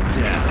charge. unit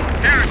down.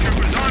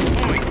 Paratroopers on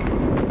point!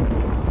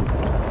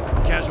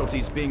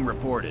 Casualties being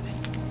reported.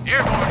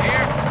 Airborne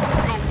here.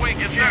 Let's go wake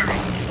it, sir.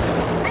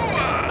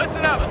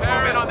 Listen up, let's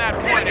move in on that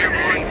point,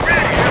 Airborne.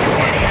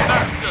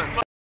 Airborne, sir.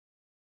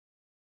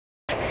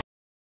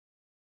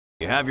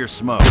 You have your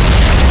smoke.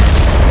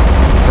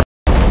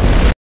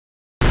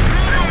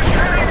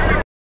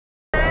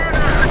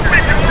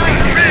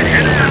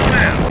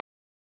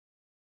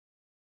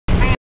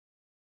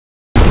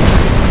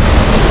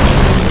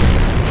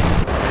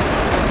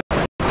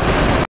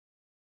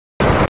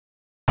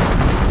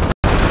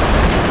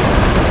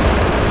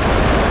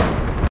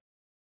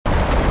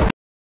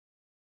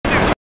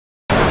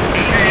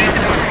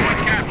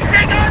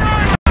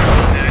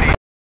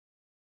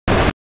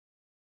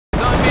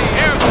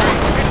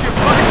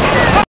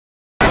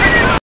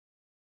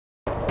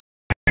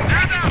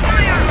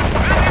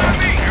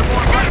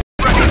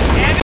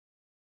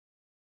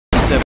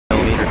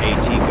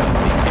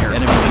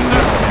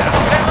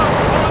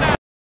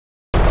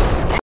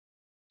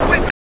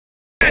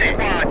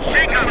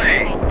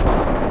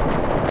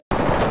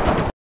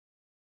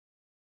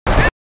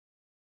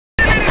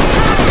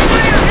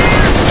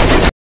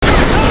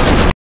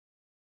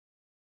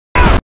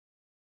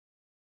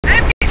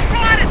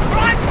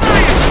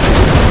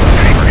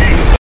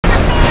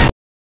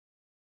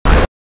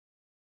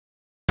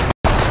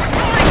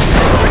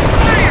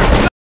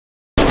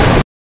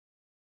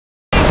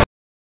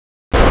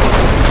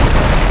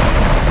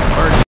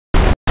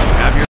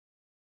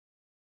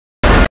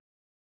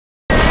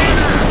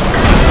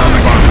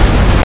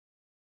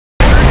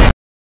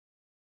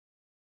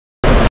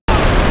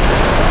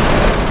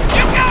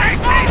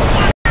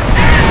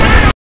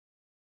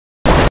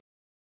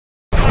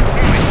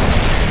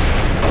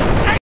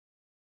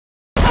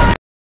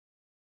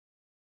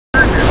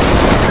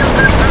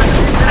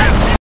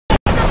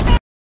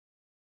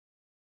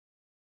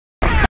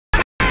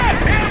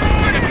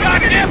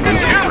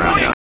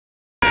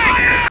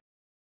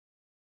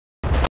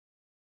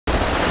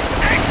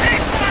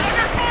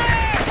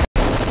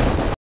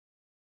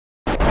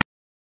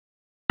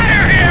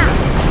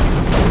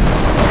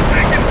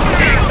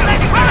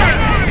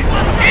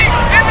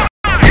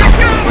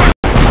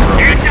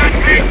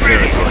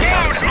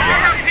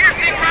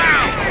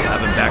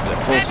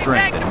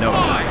 Strength in no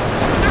time.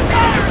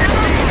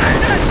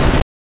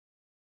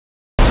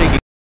 Taking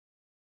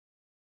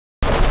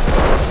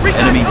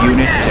enemy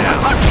unit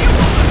down.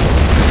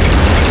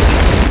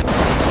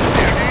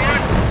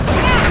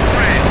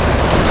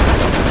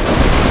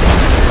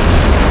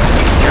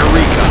 Air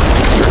recon.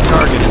 Your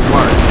target is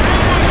marked.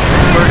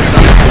 Bird is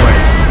on its way.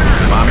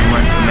 Bombing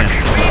run commenced.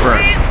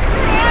 Confirmed.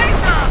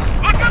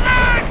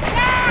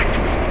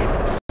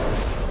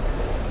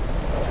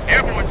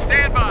 Airborne,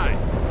 stand by.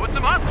 Put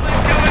some hustle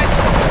into it.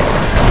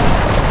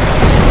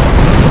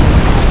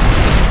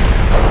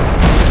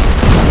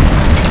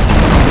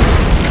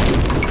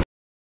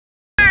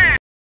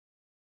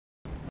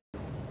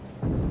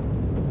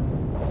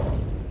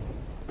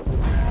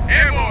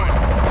 Airborne,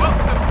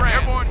 welcome to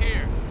France. Airborne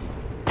here.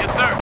 Yes,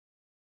 sir.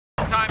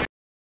 Time.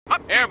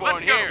 Up,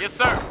 Airborne here. Yes,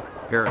 sir.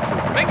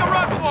 Paratrooper Make a run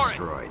has been for it.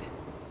 destroyed.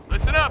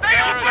 Listen up, They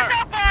yes, opened sir.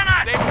 up on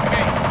us! Stay with me.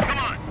 Come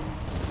on.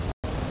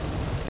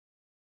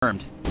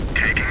 Confirmed.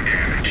 Taking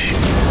damage.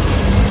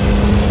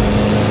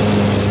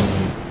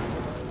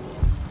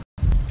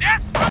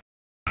 Death!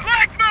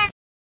 Flags move!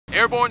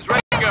 Airborne's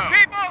ready to go.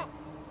 People!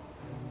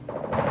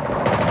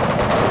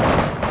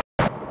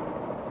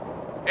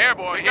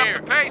 Airborne Pick up here.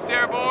 the pace,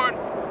 Airborne!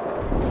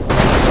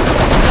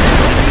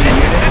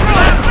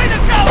 Way to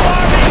go,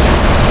 Army!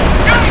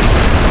 Go!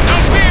 No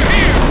fear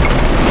here!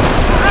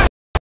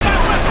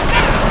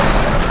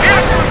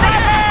 Airborne, ready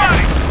to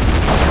fight!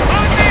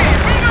 On me!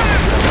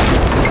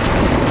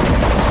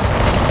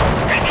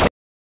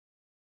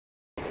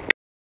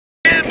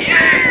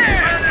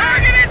 Yeah!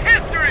 Target is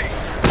history!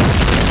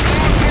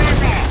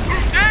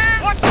 Stand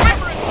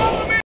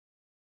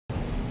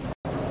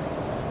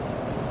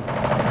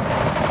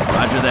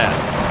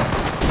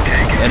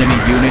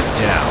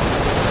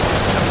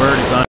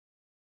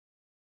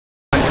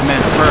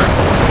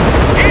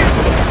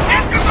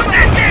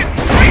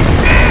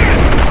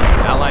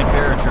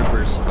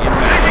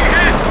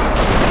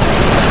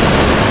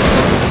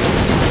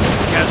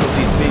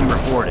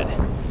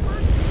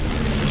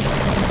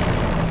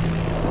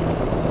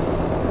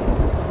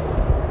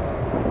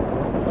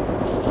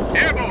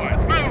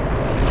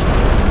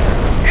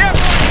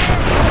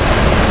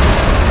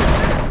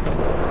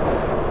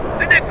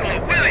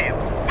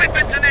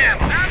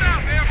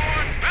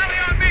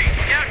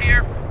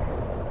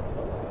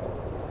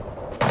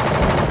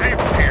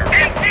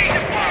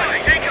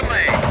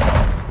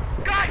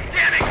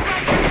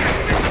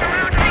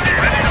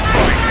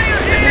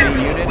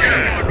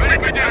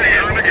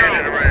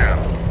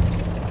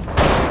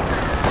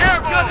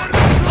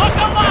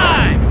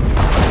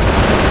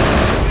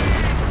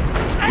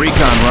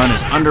Recon run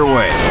is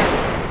underway.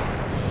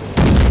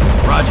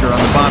 Roger on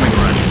the bombing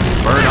run.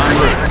 Bird en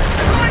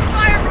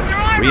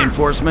route.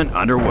 Reinforcement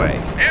underway.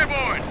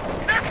 Airborne!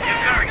 Yes,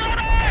 sir.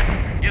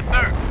 Yes,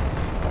 sir.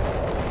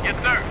 Yes,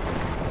 sir.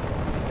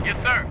 Yes,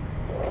 sir.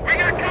 We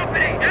got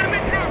company! Enemy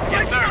troops!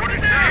 Yes, sir. What is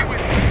Stay that? with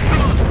me.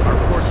 Come on. Our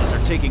forces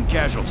are taking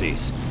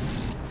casualties.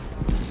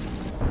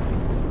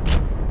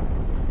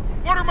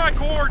 What are my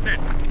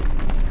coordinates?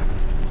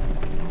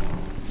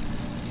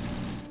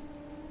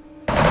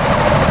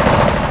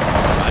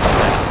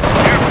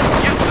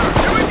 Yes, sir.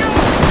 Here we go!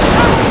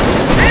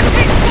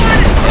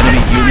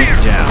 Enemy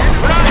unit down.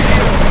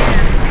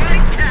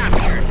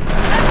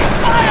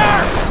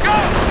 Fire! Go!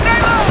 Stay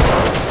low!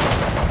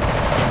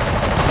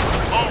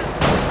 Hold.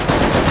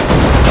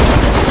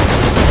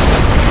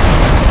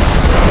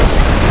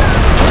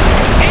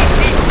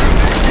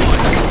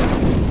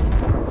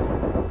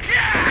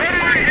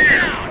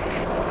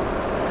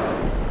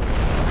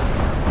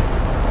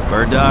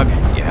 Bird Dog,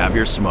 you have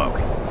your smoke.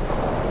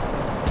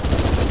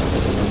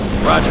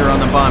 Roger on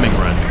the bombing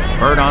run.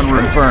 Bird en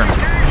route. Confirmed.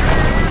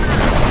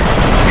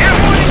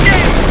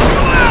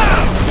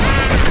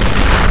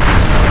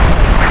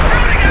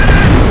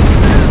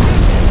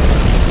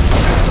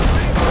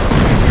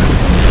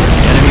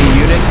 Enemy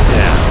unit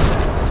down.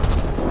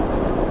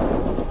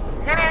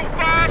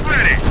 105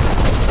 ready.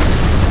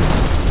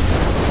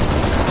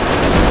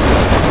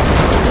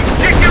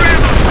 Check your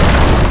ammo.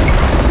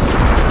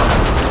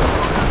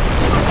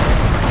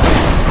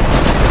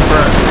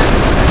 Confirmed.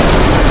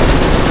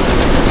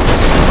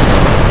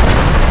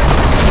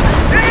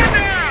 Stand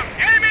down.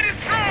 Enemy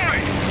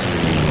destroyed.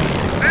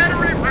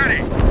 Battery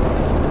ready.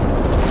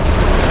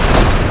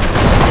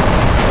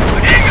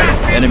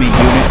 Enemy unit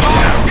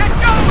down. Get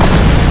going!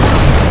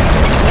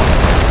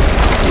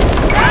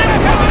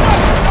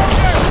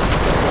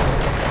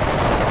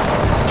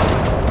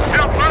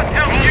 Help us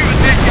help you.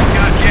 Position,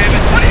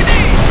 goddammit. What do you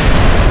need?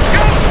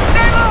 Go!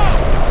 Stay low!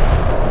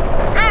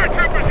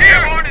 Paratroopers here.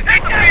 Airborne is in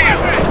the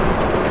field.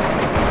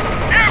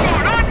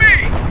 Airborne on me.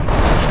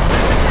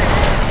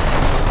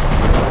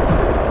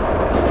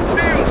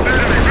 Steel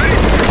battery ready.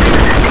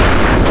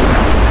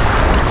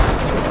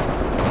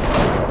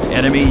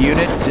 Enemy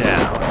unit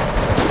down.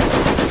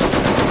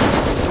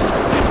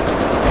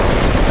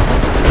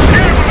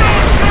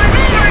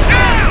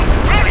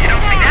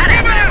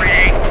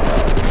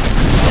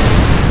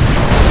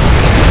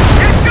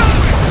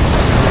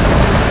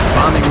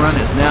 Bombing run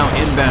is now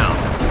inbound.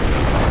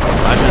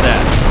 Roger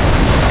that.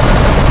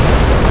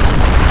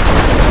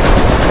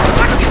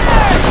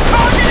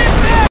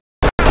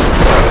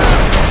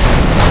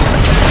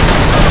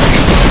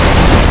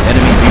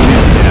 Enemy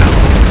unit down.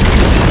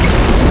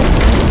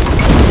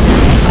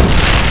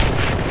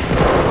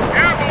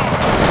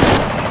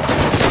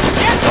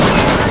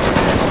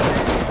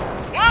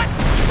 What?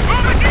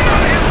 Move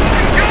again!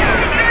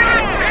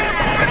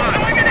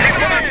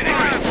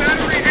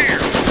 Battery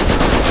here.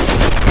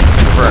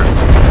 Confirmed.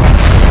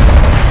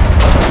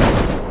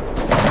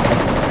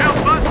 Help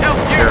us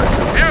help you!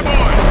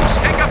 Airborne!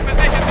 Take up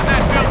positions in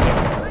that building!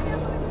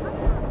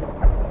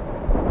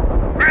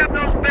 Grab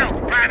those belts,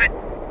 Private!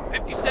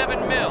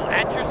 57 mil,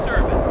 at your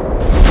service.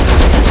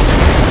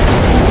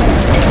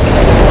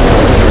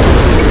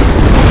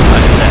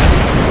 Roger that.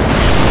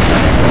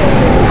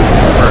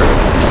 Confirmed.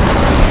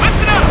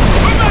 Listen up!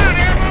 Move out,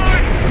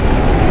 Airborne!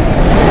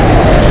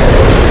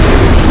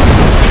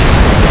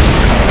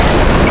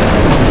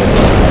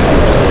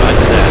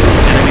 Roger that.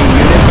 Enemy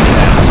unit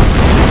down.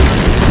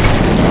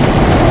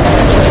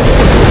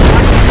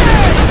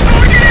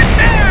 Target is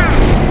down!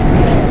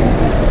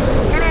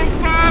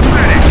 105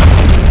 ready.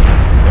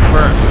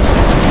 Confirmed.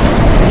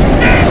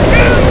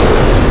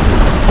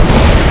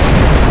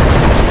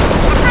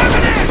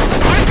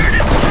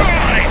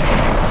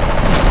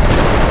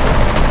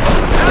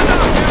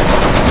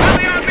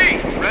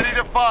 Ready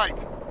to fight.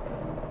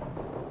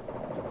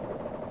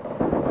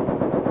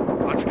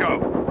 Let's go.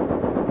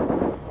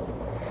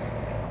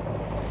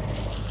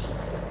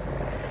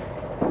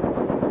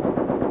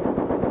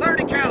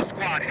 '30 Cal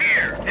Squad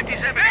here!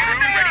 57 crew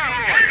ready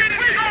for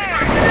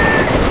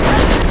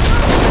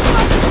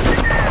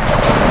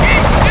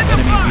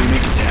Enemy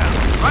unit down.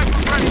 Right in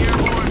front of you,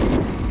 Airborne.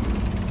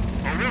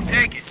 Oh, we'll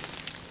take it.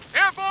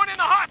 Airborne in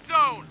the hot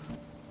zone!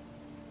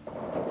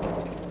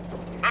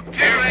 Up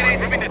two,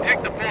 ladies. Moving to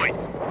take the point.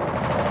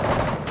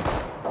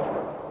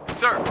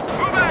 Sir,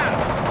 move out!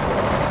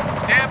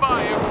 Stand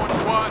by, Airborne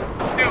Squad.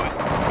 Let's do it.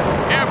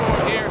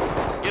 Airborne here.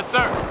 Yes,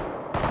 sir.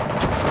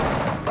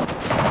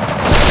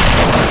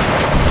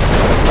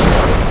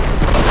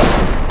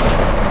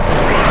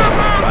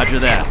 Roger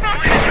that.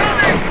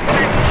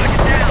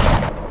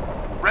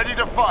 Ready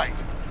to fight.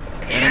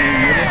 Enemy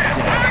unit down.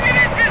 Target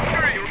is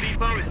history! Your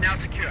depot is now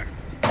secure.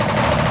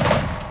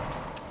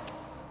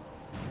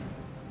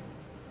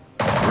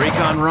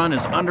 Recon run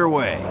is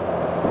underway.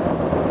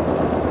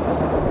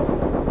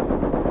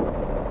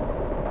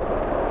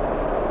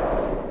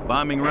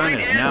 Bombing run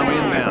is now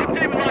inbound.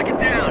 Table lock it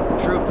down.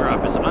 Troop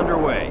drop is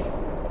underway.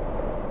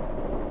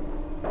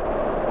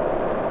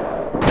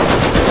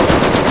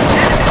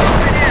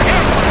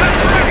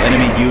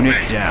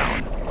 unit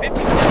down.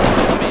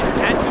 57 millimeters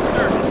at your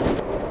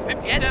service.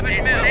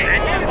 57 mil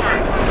at your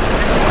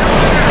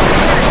mark.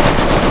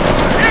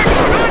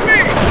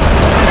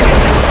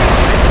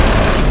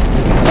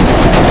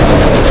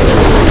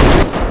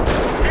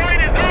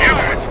 Point is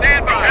over!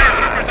 Stand by!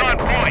 Paratroopers on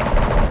point!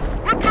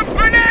 We'll put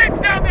grenades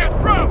down their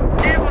throat!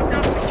 Airborne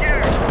up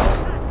secure!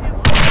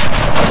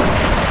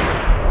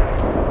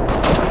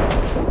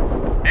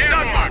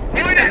 Airborne!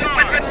 Point is on!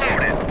 Weapon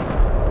loaded!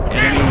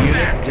 Enemy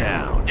unit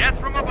down. Death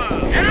from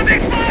above. Enemy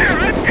fire!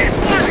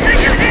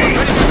 Take your heat!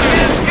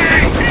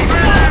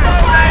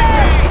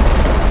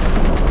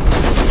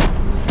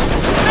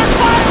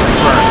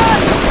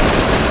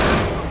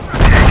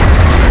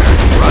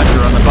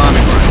 Roger on the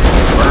bombing run.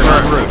 Burn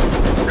en route.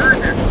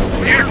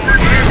 Yes,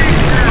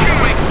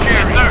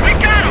 sir. We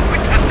got him! We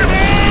took them all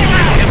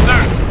out! Yes,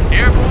 sir.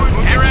 Airborne,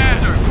 your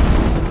answer.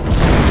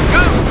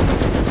 Go!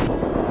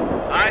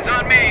 Eyes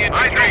on me,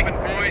 Eyes infantry. open,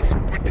 boys.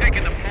 We're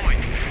taking the point.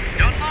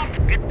 Dunlop,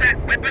 get that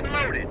weapon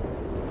loaded.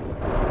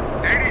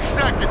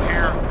 82nd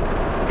here.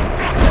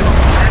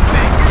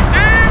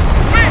 Stand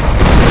quick!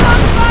 On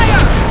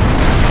fire!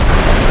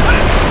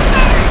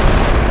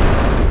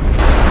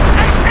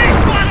 Hey,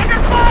 squad,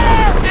 under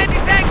fire!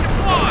 Anti-tank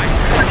deployed.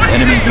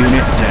 Enemy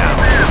unit down.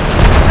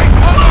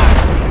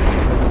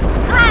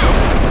 Through!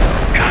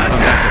 I'm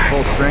back to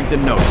full strength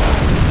in no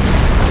time.